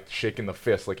just be like shaking the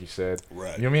fist, like you said.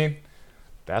 Right. You know what I mean?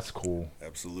 That's cool.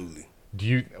 Absolutely.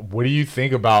 What do you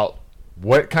think about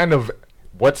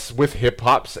what's with hip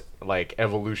hop's like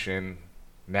evolution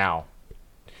now?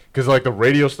 Because like the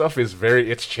radio stuff is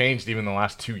it's changed even the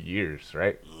last 2 years,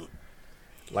 right?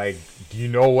 Like, do you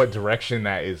know what direction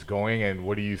that is going, and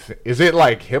what do you think? Is it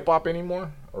like hip hop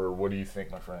anymore, or what do you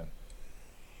think, my friend?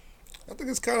 I think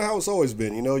it's kind of how it's always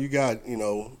been. You know, you got, you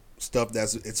know, stuff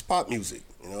it's pop music.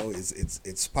 You know,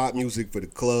 it's pop music for the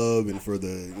club and for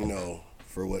the, you know,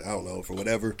 for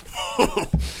whatever.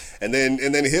 and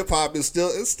then hip hop is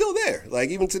still there. Like,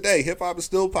 even today, hip hop is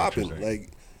still popping. Like,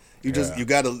 you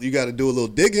gotta do a little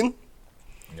digging.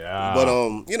 Yeah. But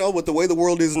you know, with the way the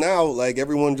world is now, like,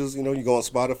 everyone just, you know, you go on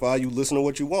Spotify, you listen to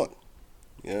what you want.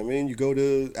 You know what I mean? You go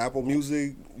to Apple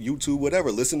Music, YouTube,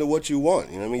 whatever. Listen to what you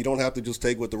want. You know what I mean? You don't have to just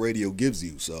take what the radio gives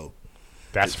you. So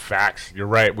that's facts. You're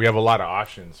right. We have a lot of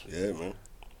options. Yeah, man.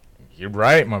 You're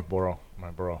right, my bro.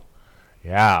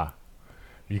 Yeah.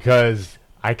 Because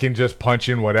I can just punch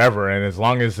in whatever, and as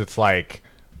long as it's like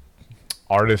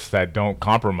artists that don't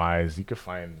compromise, you could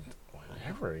find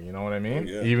whatever. You know what I mean?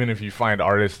 Oh, yeah. Even if you find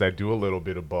artists that do a little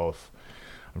bit of both.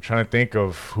 I'm trying to think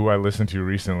of who I listened to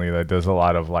recently that does a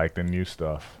lot of like the new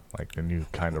stuff, like the new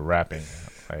kind of rapping.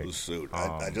 Like, shoot,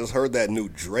 I just heard that new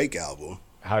Drake album.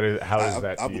 How is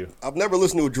that to you? I've never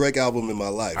listened to a Drake album in my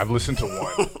life. I've listened to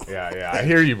one. Yeah. I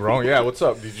hear you, bro. Yeah, what's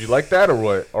up? Did you like that or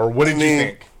what? Or what did you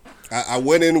think? I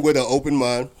went in with an open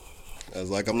mind. I was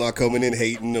like, I'm not coming in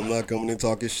hating. I'm not coming in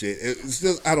talking shit. It's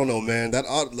just, I don't know, man.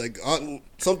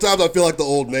 Sometimes I feel like the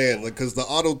old man, like, because the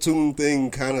auto tune thing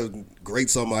kind of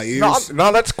grates on my ears.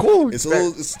 No, that's cool.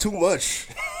 It's too much.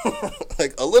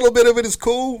 Like a little bit of it is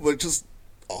cool, but just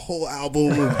a whole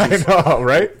album. I know,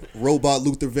 right? Robot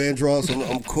Luther Vandross.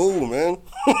 I'm cool, man.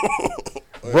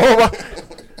 Robot.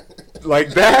 Like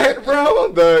that,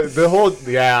 bro. The whole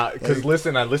because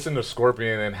listen, I listened to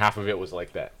Scorpion and half of it was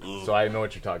like that, so I know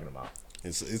what you're talking about.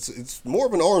 It's more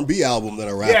of an R&B album than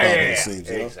a rap album. It seems,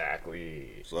 you know?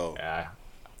 Exactly. So yeah.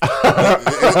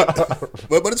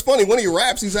 but it's funny when he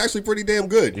raps, he's actually pretty damn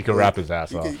good. He can rap his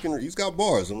ass off. He's got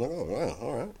bars. I'm like, oh wow,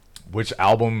 all right. Which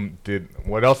album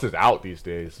what else is out these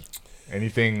days?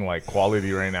 Anything like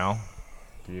quality right now?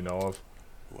 Do you know of?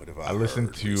 What have I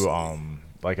listened to recently?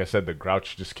 Like I said, the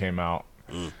Grouch just came out.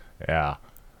 Yeah.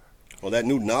 Well, that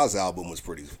new Nas album was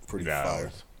pretty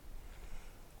fire.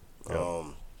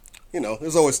 You know,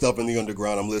 there's always stuff in the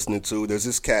underground I'm listening to. There's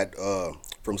this cat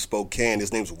from Spokane.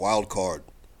 His name's Wildcard,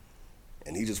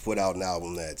 and he just put out an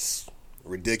album that's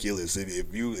ridiculous.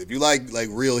 If you like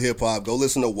real hip hop, go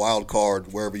listen to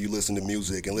Wildcard wherever you listen to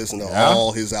music, and listen to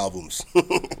all his albums.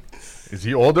 Is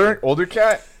he older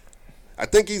cat? I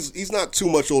think he's not too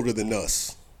much older than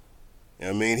us. You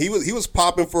know what I mean, he was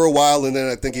popping for a while, and then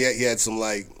I think he had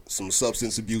some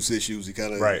substance abuse issues. He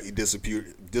kind of he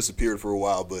disappeared for a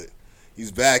while, but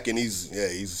he's back, and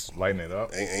he's lighting it up.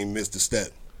 Ain't missed a step.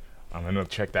 I'm gonna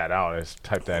check that out. Let's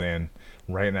type that in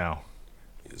right now.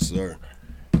 Yes, sir.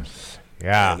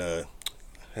 Yeah.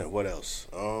 And what else?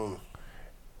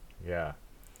 Yeah.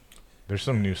 There's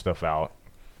some new stuff out.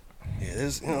 Yeah,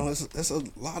 there's a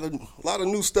lot of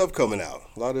new stuff coming out.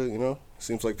 A lot of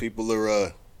seems like people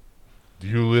are. Do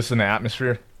you listen to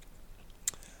Atmosphere?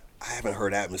 I haven't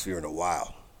heard Atmosphere in a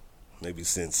while. Maybe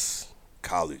since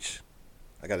college.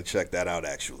 I got to check that out,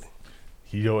 actually.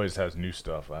 He always has new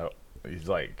stuff.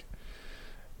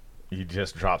 He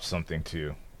just dropped something,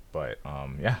 too. But,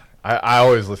 yeah. I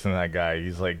always listen to that guy.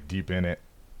 He's, like, deep in it.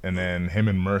 And then him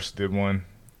and Merce did one.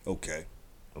 Okay.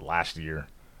 Last year.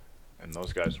 And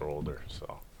those guys are older,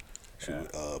 so. Yeah.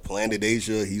 Planet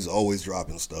Asia, he's always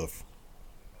dropping stuff.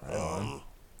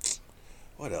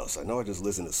 What else? I know I just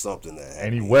listened to something that.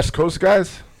 Any West Coast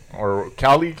guys or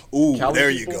Cali? Ooh, Cali there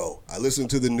people? You go. I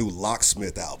listened to the new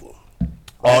Locksmith album.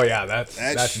 Oh yeah, that's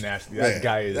nasty. That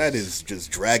guy is. That is just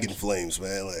Dragon Flames,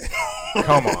 man. Like,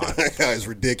 come on, that guy is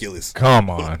ridiculous. Come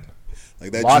on,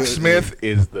 like that. Locksmith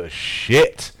is the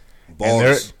shit.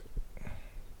 Bars,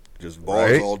 just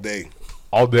bars all day.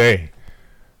 All day.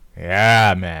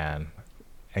 Yeah, man.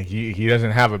 And he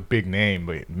doesn't have a big name,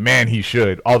 but man, he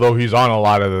should. Although he's on a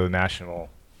lot of the national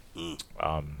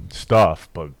stuff,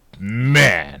 but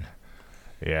man,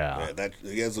 yeah. That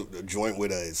he has a joint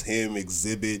with it's him,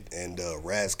 Exhibit, and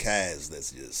Raz Kaz.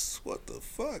 That's just what the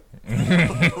fuck.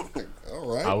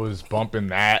 All right. I was bumping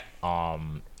that.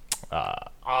 I'm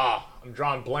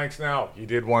drawing blanks now. He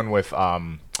did one with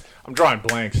I'm drawing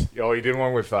blanks. He did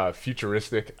one with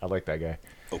Futuristic. I like that guy.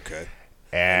 Okay.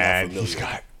 And he's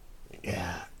got.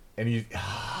 Yeah, and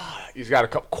he's got a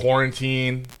couple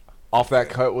Quarantine. Off that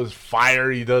cut was fire.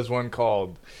 He does one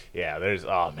called there's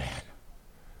man,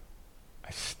 I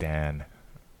stand.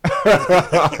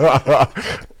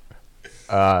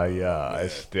 I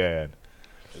stand.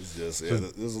 It's just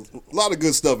there's a lot of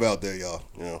good stuff out there, y'all.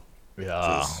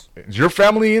 Yeah. Is your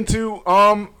family into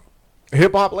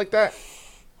hip hop like that?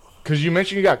 Because you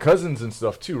mentioned you got cousins and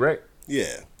stuff too, right?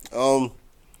 Yeah.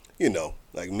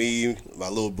 Like me, my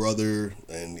little brother,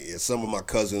 and some of my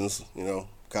cousins,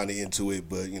 kind of into it,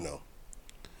 but,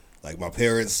 like my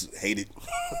parents hate it.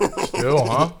 Still,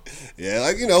 huh? Yeah,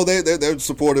 like, they're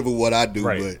supportive of what I do,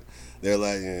 but they're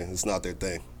like, it's not their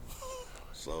thing.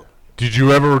 So. Did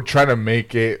you ever try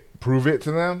to prove it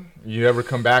to them? You ever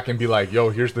come back and be like, yo,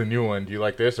 here's the new one. Do you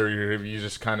like this? Or you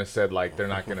just kind of said, like, they're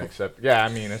not going to accept it? Yeah, I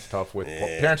mean, it's tough with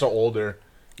parents are older.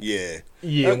 Yeah.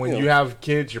 Yeah, when you have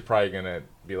kids, you're probably going to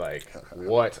be like,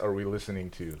 what are we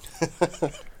listening to?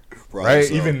 Right?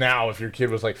 So. Even now, if your kid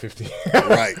was like 15.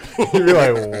 Right. You'd be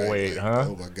like, wait, huh?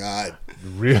 Oh, my God.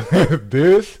 Really?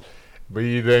 This? But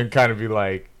you then kind of be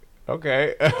like,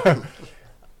 okay.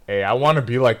 Hey, I want to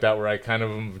be like that where I kind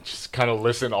of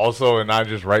listen also and not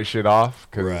just write shit off.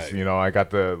 Because, I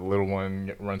got the little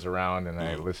one runs around and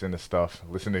I listen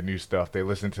to new stuff. They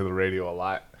listen to the radio a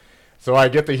lot. So I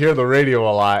get to hear the radio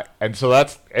a lot, and so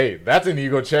that's an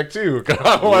ego check too. Cause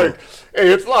I'm like,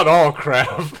 hey, it's not all crap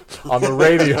on the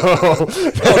radio.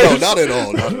 No, not at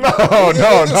all.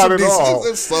 Not at all.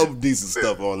 There's some decent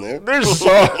stuff on there. There's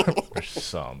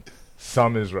some.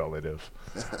 Some is relative.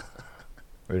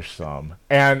 There's some,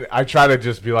 and I try to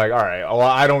just be like, all right, well,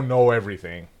 I don't know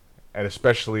everything, and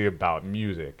especially about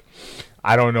music.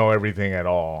 I don't know everything at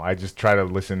all. I just try to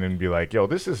listen and be like, yo,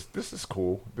 this is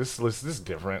cool. This is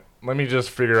different. Let me just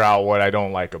figure out what I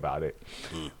don't like about it.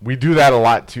 We do that a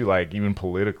lot too, like even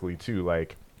politically too.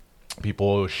 Like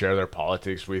people share their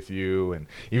politics with you, and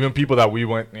even people that we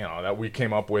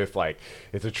came up with. Like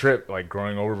it's a trip, like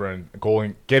growing over and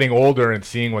getting older and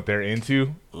seeing what they're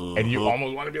into, and you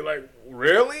almost want to be like,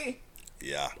 really?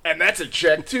 Yeah. And that's a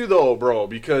check too, though, bro,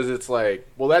 because it's like,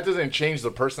 well, that doesn't change the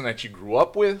person that you grew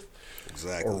up with.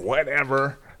 Exactly. Or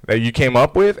whatever that you came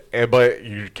up with, but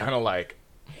you're kind of like,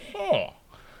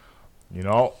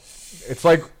 it's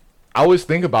like, I always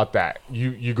think about that.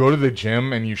 You go to the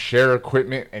gym and you share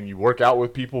equipment and you work out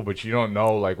with people, but you don't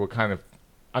know like what kind of,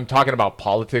 I'm talking about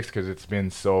politics because it's been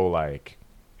so like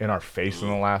in our face in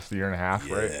the last year and a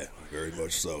half, right? Yeah, very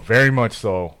much so. Very much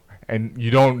so. And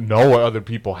you don't know what other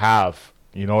people have,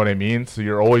 you know what I mean? So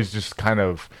you're always just kind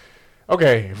of,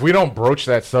 okay, if we don't broach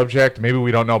that subject, maybe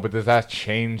we don't know, but does that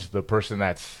change the person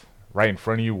that's right in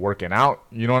front of you working out?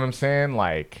 You know what I'm saying?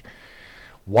 Like,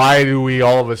 why do we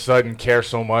all of a sudden care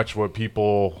so much what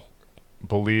people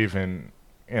believe in?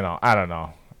 I don't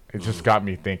know. It just got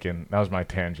me thinking. That was my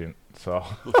tangent. So,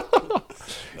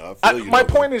 my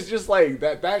point is just like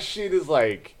that shit is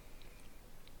like,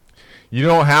 you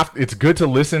don't have, it's good to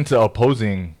listen to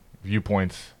opposing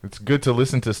viewpoints. It's good to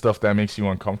listen to stuff that makes you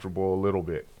uncomfortable a little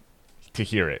bit. To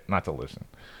hear it, not to listen.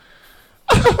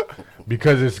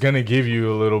 Because it's going to give you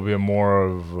a little bit more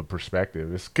of a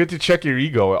perspective. It's good to check your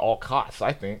ego at all costs,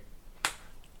 I think.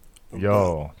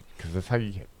 Yo, because that's how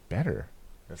you get better.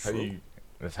 That's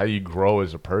how you grow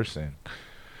as a person.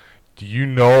 Do you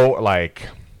know, like,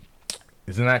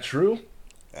 isn't that true?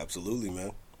 Absolutely,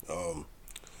 man.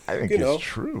 I think it's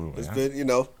true. It's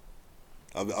been,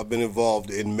 I've been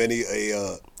involved in many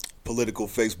a political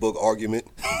Facebook argument.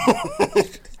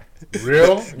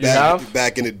 Real? You have?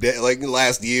 Back in the day, like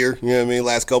last year, you know what I mean?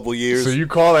 Last couple of years. So you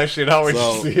call that shit out when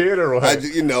you see it, or what?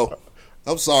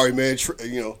 I'm sorry, man.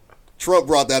 Trump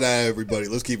brought that out of everybody.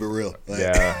 Let's keep it real. Like,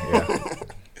 yeah.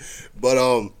 But,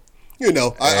 I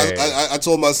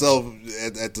told myself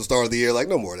at the start of the year, like,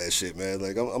 no more of that shit, man.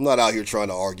 Like, I'm not out here trying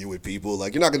to argue with people.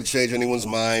 Like, you're not going to change anyone's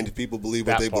mind. People believe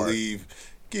what they believe.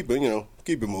 Keep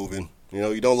it moving.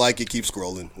 You don't like it, keep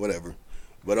scrolling, whatever.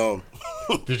 But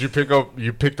did you picked up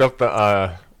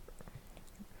the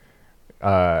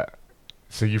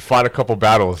so you fought a couple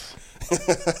battles.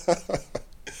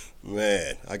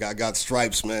 Man, I got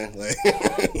stripes, man. Like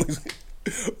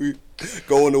we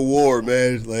going to war,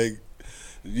 man. Like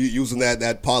using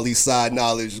that poli-sci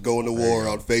knowledge, going to war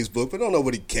on Facebook, but don't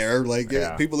nobody care. Like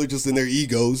people are just in their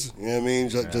egos. You know what I mean?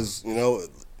 Just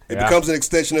it becomes an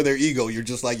extension of their ego. You're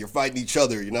just like, you're fighting each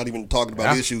other. You're not even talking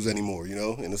about issues anymore,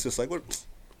 And it's just like, what?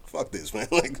 Fuck this, man.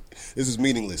 Like, this is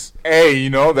meaningless. Hey,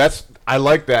 I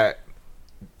like that.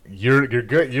 You're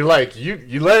good. You're like,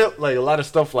 you let like a lot of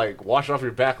stuff like wash off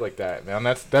your back like that, man.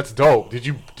 That's dope.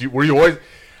 Were you always,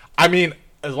 I mean,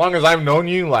 as long as I've known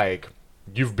you, like,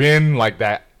 you've been like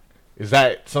that. Is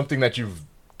that something that you've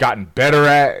gotten better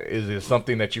at? Is it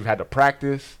something that you've had to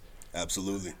practice?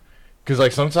 Absolutely. Because,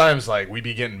 like, sometimes, like, we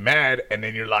be getting mad, and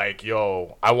then you're like,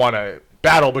 yo, I want to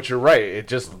battle, but you're right. It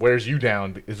just wears you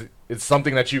down. It's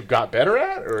something that you've got better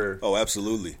at? Or Oh,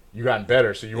 absolutely. You gotten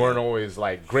better, so you weren't always,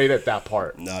 like, great at that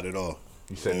part. Not at all.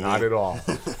 You said not at all.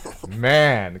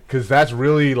 Man, because that's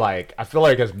really, like, I feel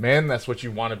like as men, that's what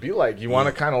you want to be like. You want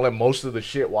to kind of let most of the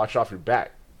shit wash off your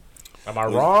back. Am I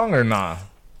wrong or nah?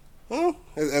 Well,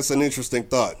 that's an interesting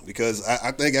thought, because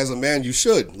I think as a man you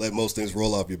should let most things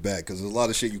roll off your back, because there's a lot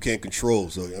of shit you can't control.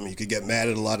 So, I mean, you could get mad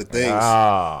at a lot of things,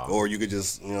 or you could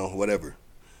just, whatever.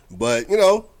 But,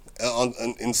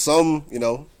 in some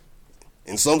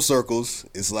circles,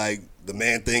 it's like the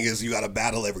man thing is you got to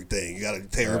battle everything. You got to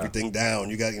tear everything down.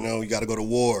 You got to go to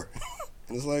war.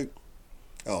 And it's like,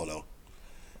 I don't know.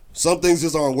 Some things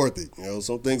just aren't worth it.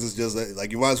 Some things is just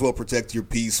like you might as well protect your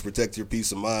peace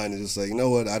of mind, and just say, you know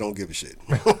what, I don't give a shit.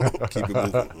 Keep it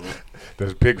moving.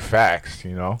 There's big facts,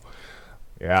 Yeah.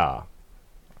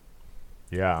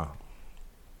 Yeah.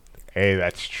 Hey,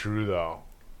 that's true though.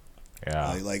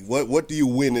 Yeah. Like what do you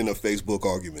win in a Facebook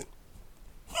argument?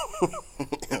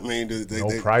 I mean,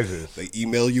 no prizes. They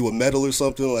email you a medal or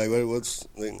something. Like,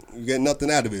 you get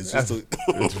nothing out of it.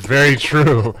 It's very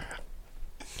true.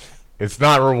 It's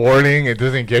not rewarding. It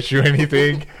doesn't get you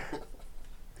anything.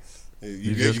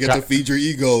 You get to feed your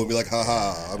ego and be like,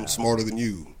 haha, I'm smarter than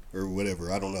you or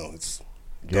whatever. I don't know. It's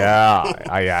dumb. Yeah,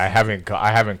 I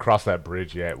haven't crossed that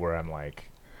bridge yet where I'm like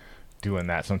doing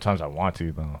that. Sometimes I want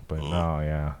to though, but no,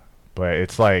 yeah. But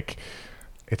it's like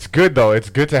it's good though. It's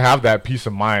good to have that peace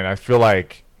of mind. I feel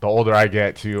like the older I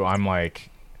get too, I'm like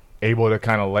able to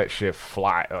kind of let shit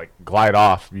fly, like glide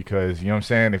off, because you know what I'm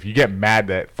saying? If you get mad,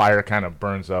 that fire kind of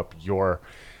burns up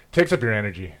takes up your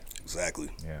energy.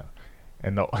 Exactly. Yeah.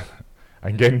 And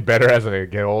I'm getting better as I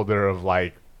get older of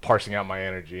like parsing out my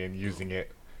energy and using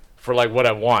it for like what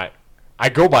I want. I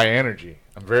go by energy.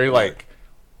 I'm very like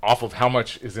off of how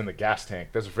much is in the gas tank.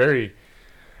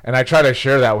 And I try to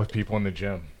share that with people in the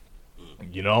gym.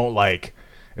 You know, like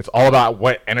it's all about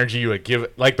what energy you would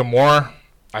give. Like the more,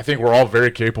 I think we're all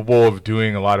very capable of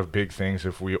doing a lot of big things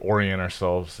if we orient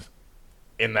ourselves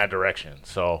in that direction.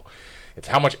 So it's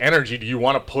how much energy do you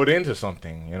want to put into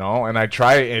something, you know? And I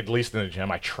try, at least in the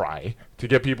gym, I try to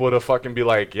get people to fucking be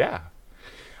like, yeah,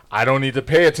 I don't need to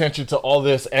pay attention to all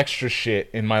this extra shit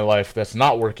in my life that's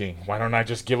not working. Why don't I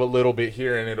just give a little bit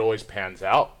here and it always pans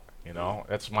out, you know?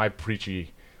 That's my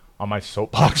preachy on my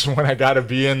soapbox when I got to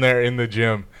be in there in the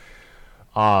gym.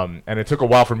 And it took a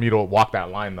while for me to walk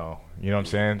that line, though. You know what I'm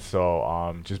saying?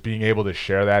 So just being able to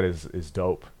share that is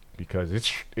dope, because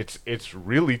it's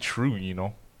really true, you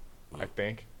know? I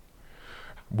think.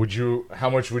 How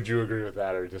much would you agree with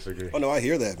that or disagree? Oh no, I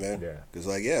hear that, man. Yeah. Because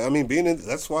like, yeah, I mean,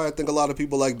 that's why I think a lot of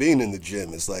people like being in the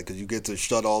gym. It's like, because you get to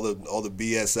shut all the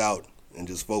BS out and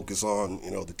just focus on,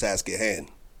 you know, the task at hand,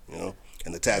 you know,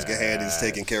 and the task at hand is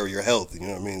taking care of your health. You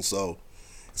know what I mean? So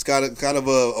it's kind of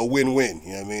a win-win.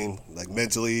 You know what I mean? Like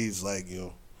mentally, it's like, you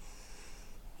know,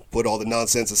 put all the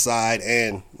nonsense aside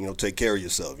and, you know, take care of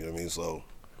yourself. You know what I mean? So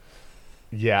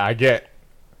yeah, I get.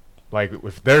 Like,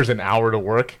 if there's an hour to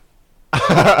work,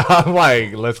 I'm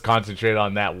like, let's concentrate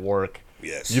on that work.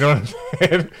 Yes. You know what I'm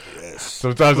saying? Yes.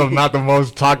 Sometimes I'm not the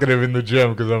most talkative in the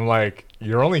gym because I'm like,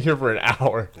 you're only here for an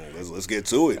hour. Yeah, let's get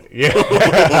to it.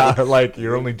 Yeah. Like,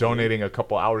 you're only donating a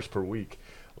couple hours per week.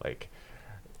 Like,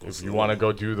 if you want to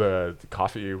go do the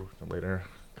coffee later,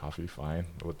 fine.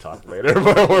 We'll talk later.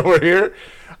 But when we're here,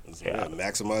 yeah,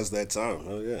 maximize that time.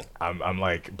 Oh, yeah. I'm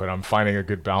like, but I'm finding a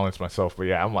good balance myself. But,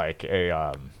 yeah, I'm like, hey,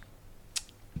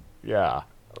 yeah,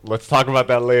 let's talk about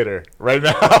that later. Right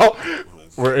now,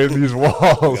 we're in these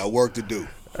walls. We got work to do.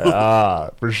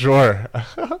 For sure.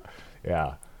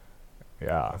 Yeah.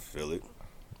 I feel it.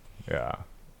 Yeah.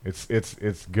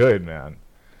 It's good, man.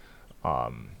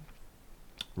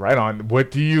 Right on. What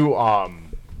do you well,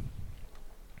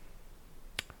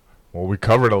 we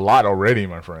covered a lot already,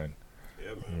 my friend.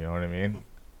 Yeah, man. You know what I mean?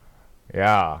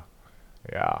 Yeah.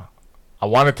 I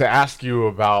wanted to ask you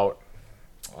about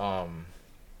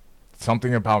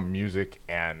something about music,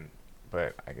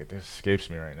 but it escapes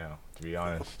me right now, to be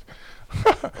honest.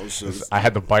 Oh, sure. I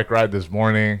had the bike ride this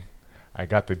morning. I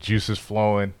got the juices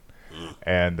flowing,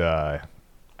 and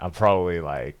I'm probably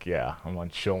like, I'm on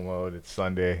chill mode. It's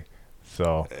Sunday,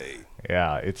 so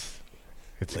yeah, it's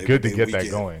Labor good to Day get weekend.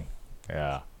 that going.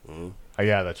 Yeah, Mm-hmm.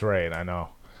 yeah, that's right. I know.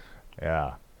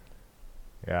 Yeah.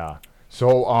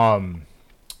 So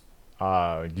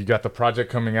you got the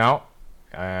project coming out,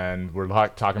 and we're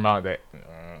talking about that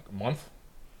month.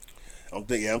 I'm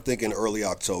thinking early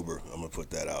October. I'm gonna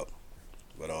put that out.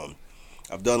 But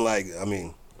I've done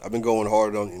I've been going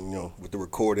hard on, you know, with the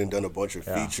recording. Done a bunch of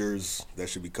features that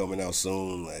should be coming out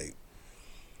soon. Like,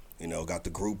 you know, got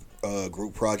the group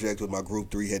project with my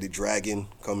group 3-Headed Dragon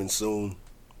coming soon.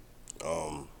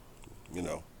 You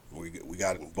know, we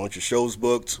got a bunch of shows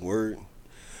booked. We're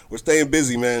staying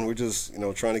busy, man. We're just, you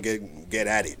know, trying to get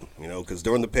at it, you know, because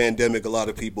during the pandemic, a lot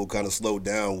of people kind of slowed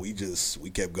down. We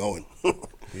kept going.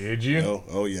 Did you? You know?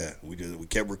 Oh yeah, we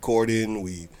kept recording.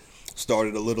 We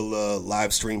started a little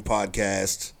live stream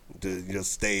podcast to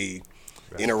just stay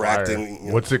interacting. You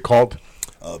know. What's it called?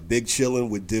 Big Chillin'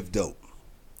 with Div Dope.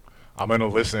 I'm gonna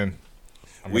listen.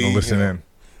 In.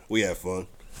 We have fun.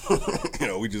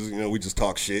 We just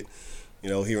talk shit. You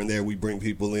know, here and there we bring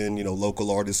people in, you know, local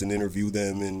artists and interview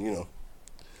them, and you know,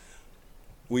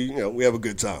 we have a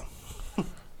good time.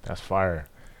 That's fire.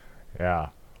 Yeah.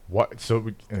 What?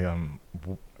 So,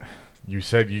 you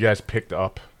said you guys picked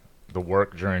up the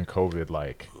work during COVID.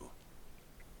 Like,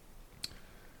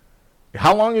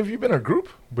 how long have you been a group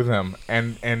with them?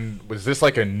 And was this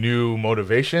like a new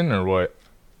motivation or what?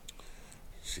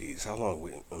 Jeez, how long?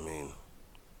 I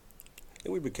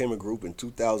think we became a group in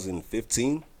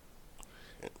 2015.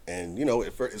 And, you know,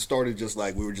 it started just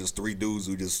like we were just three dudes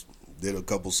who just did a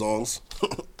couple songs.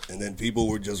 And then people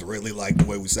were just really like the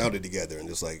way we sounded together. And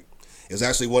just like, it was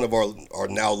actually one of our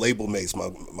now label mates, my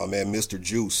man Mr.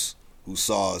 Juice, who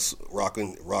saw us rock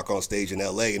on stage in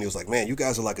L.A. and he was like, "Man, you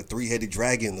guys are like a three-headed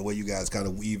dragon. The way you guys kind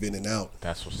of weave in and out."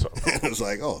 That's what's up. And it was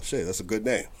like, "Oh shit, that's a good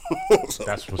name." So.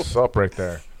 That's what's up right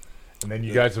there. And then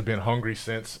you guys have been hungry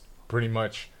since, pretty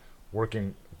much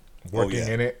working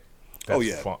in it.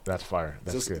 That's fun. That's fire.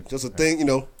 That's good. Just a thing, you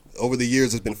know. Over the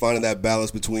years, it's been finding that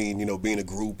balance between, you know, being a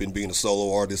group and being a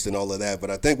solo artist and all of that. But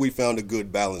I think we found a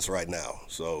good balance right now.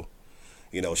 So,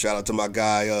 you know, shout out to my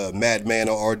guy, Madman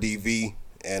on RDV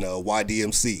and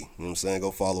YDMC. You know what I'm saying?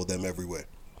 Go follow them everywhere.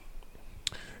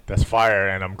 That's fire.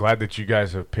 And I'm glad that you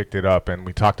guys have picked it up. And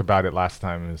we talked about it last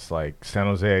time. It's like San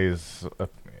Jose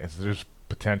there's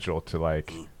potential to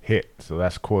like hit. So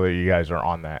that's cool that you guys are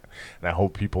on that. And I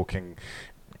hope people can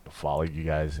follow you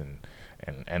guys and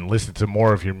listen to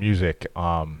more of your music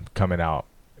coming out.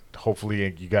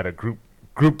 Hopefully you got a group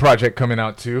project coming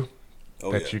out too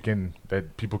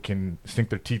that people can sink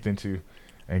their teeth into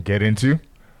and get into.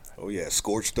 Oh yeah,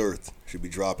 Scorched Earth should be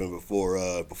dropping before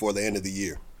the end of the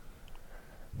year.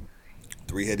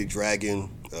 Three-Headed Dragon.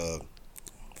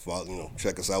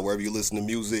 Check us out wherever you listen to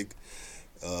music.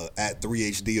 At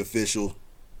 3HD Official.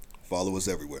 Follow us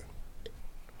everywhere.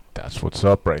 That's what's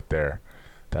up right there.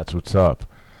 That's what's up.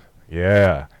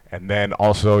 Yeah, and then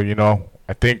also, you know,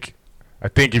 I think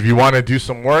if you want to do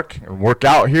some work and work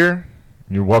out here,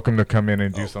 you're welcome to come in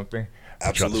and do something.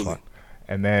 Absolutely.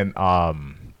 And then,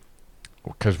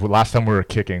 because last time we were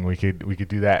kicking, we could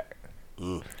do that.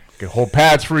 We could hold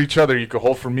pads for each other. You could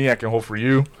hold for me. I can hold for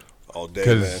you. All day,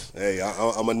 man. Hey,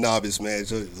 I'm a novice, man.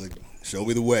 So, show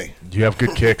me the way. You have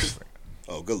good kicks.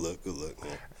 Oh, good luck.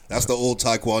 Man. That's the old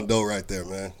Taekwondo right there,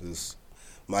 man.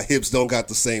 My hips don't got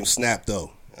the same snap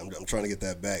though. I'm trying to get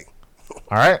that back.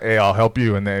 All right, hey, I'll help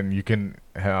you, and then you can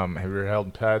have you ever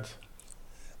held pads?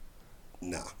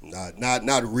 Nah,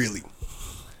 not really.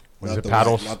 Was it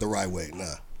paddles? Not the right way.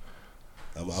 Nah,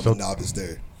 I'm a novice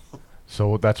there.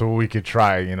 So that's what we could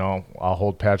try. You know, I'll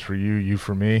hold pads for you, you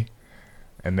for me,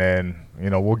 and then you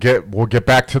know we'll get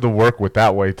back to the work with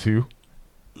that way too,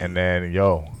 and then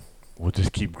we'll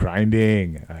just keep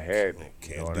grinding ahead.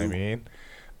 You know what I mean?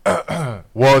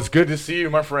 Well, it's good to see you,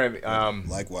 my friend.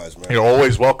 Likewise, man. You're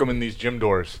always welcome in these gym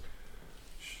doors.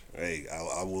 Hey,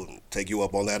 I will take you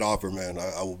up on that offer, man.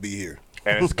 I will be here.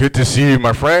 And it's good to see you,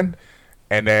 my friend.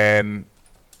 And then,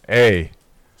 hey,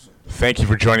 thank you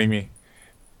for joining me.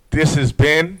 This has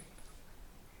been...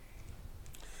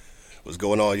 What's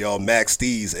going on, y'all? Max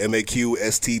Steez,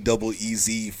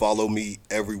 MAQSTEEZ. Follow me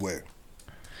everywhere.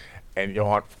 And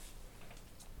Johan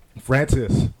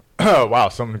Francis... Oh, wow,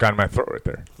 something got in my throat right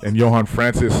there. And Johan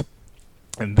Francis.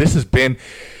 And this has been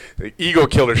the Ego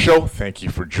Killer Show. Thank you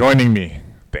for joining me.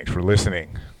 Thanks for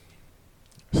listening.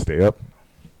 Stay up.